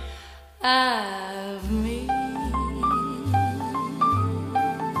of me.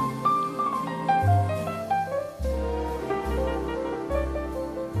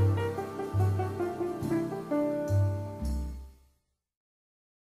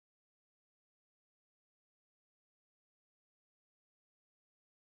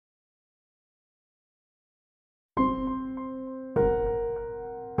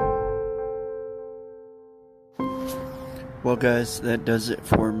 Well, guys, that does it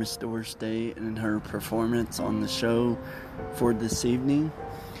for Miss Doris Day and her performance on the show for this evening.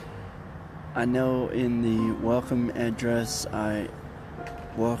 I know in the welcome address I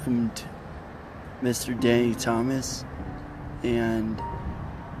welcomed Mr. Danny Thomas, and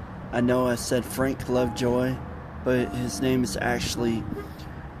I know I said Frank Lovejoy, but his name is actually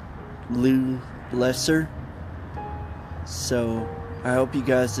Lou Lesser. So I hope you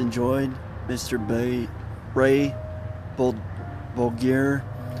guys enjoyed Mr. Ray Bulgier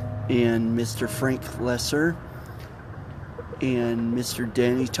and Mr. Frank Lesser and Mr.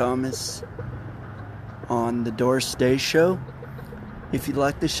 Danny Thomas on the Doris Day Show. If you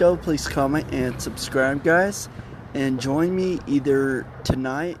like the show, please comment and subscribe, guys, and join me either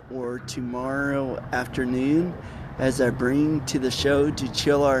tonight or tomorrow afternoon as I bring to the show to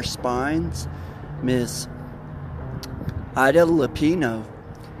chill our spines Miss Ida Lupino.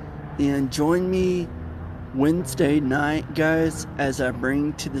 And join me Wednesday night, guys, as I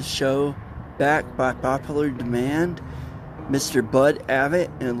bring to the show, back by popular demand, Mr. Bud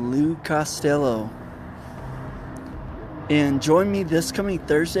Abbott and Lou Costello. And join me this coming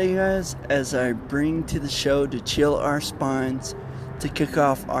Thursday, guys, as I bring to the show to chill our spines to kick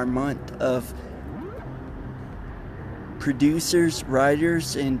off our month of producers,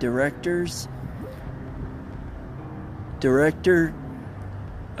 writers, and directors. Director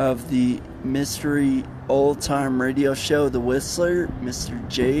of the mystery old-time radio show The Whistler, Mr.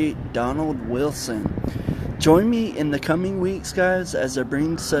 J. Donald Wilson. Join me in the coming weeks, guys, as I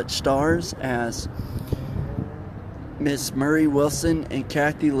bring such stars as Miss Murray Wilson and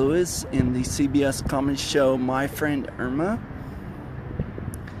Kathy Lewis in the CBS comedy show My Friend Irma.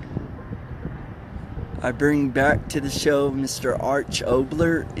 I bring back to the show Mr. Arch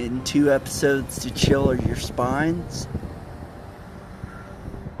Obler in 2 episodes to chill your spines,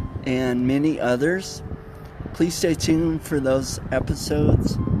 and many others. Please stay tuned for those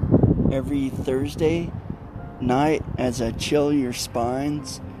episodes every Thursday night as I chill your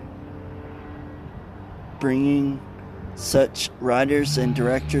spines, bringing such writers and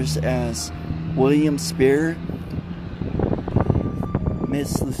directors as William Spear,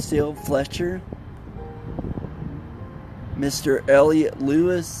 Miss Lucille Fletcher, Mr. Elliot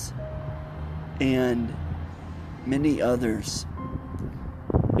Lewis, and many others.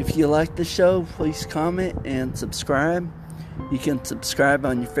 If you like the show, please comment and subscribe. You can subscribe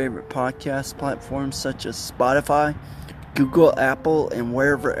on your favorite podcast platforms such as Spotify, Google, Apple, and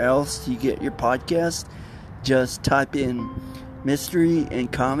wherever else you get your podcast. Just type in Mystery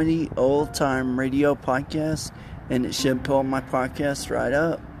and Comedy Old Time Radio Podcast and it should pull my podcast right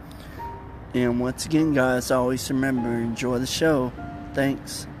up. And once again, guys, always remember, enjoy the show.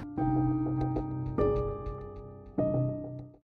 Thanks.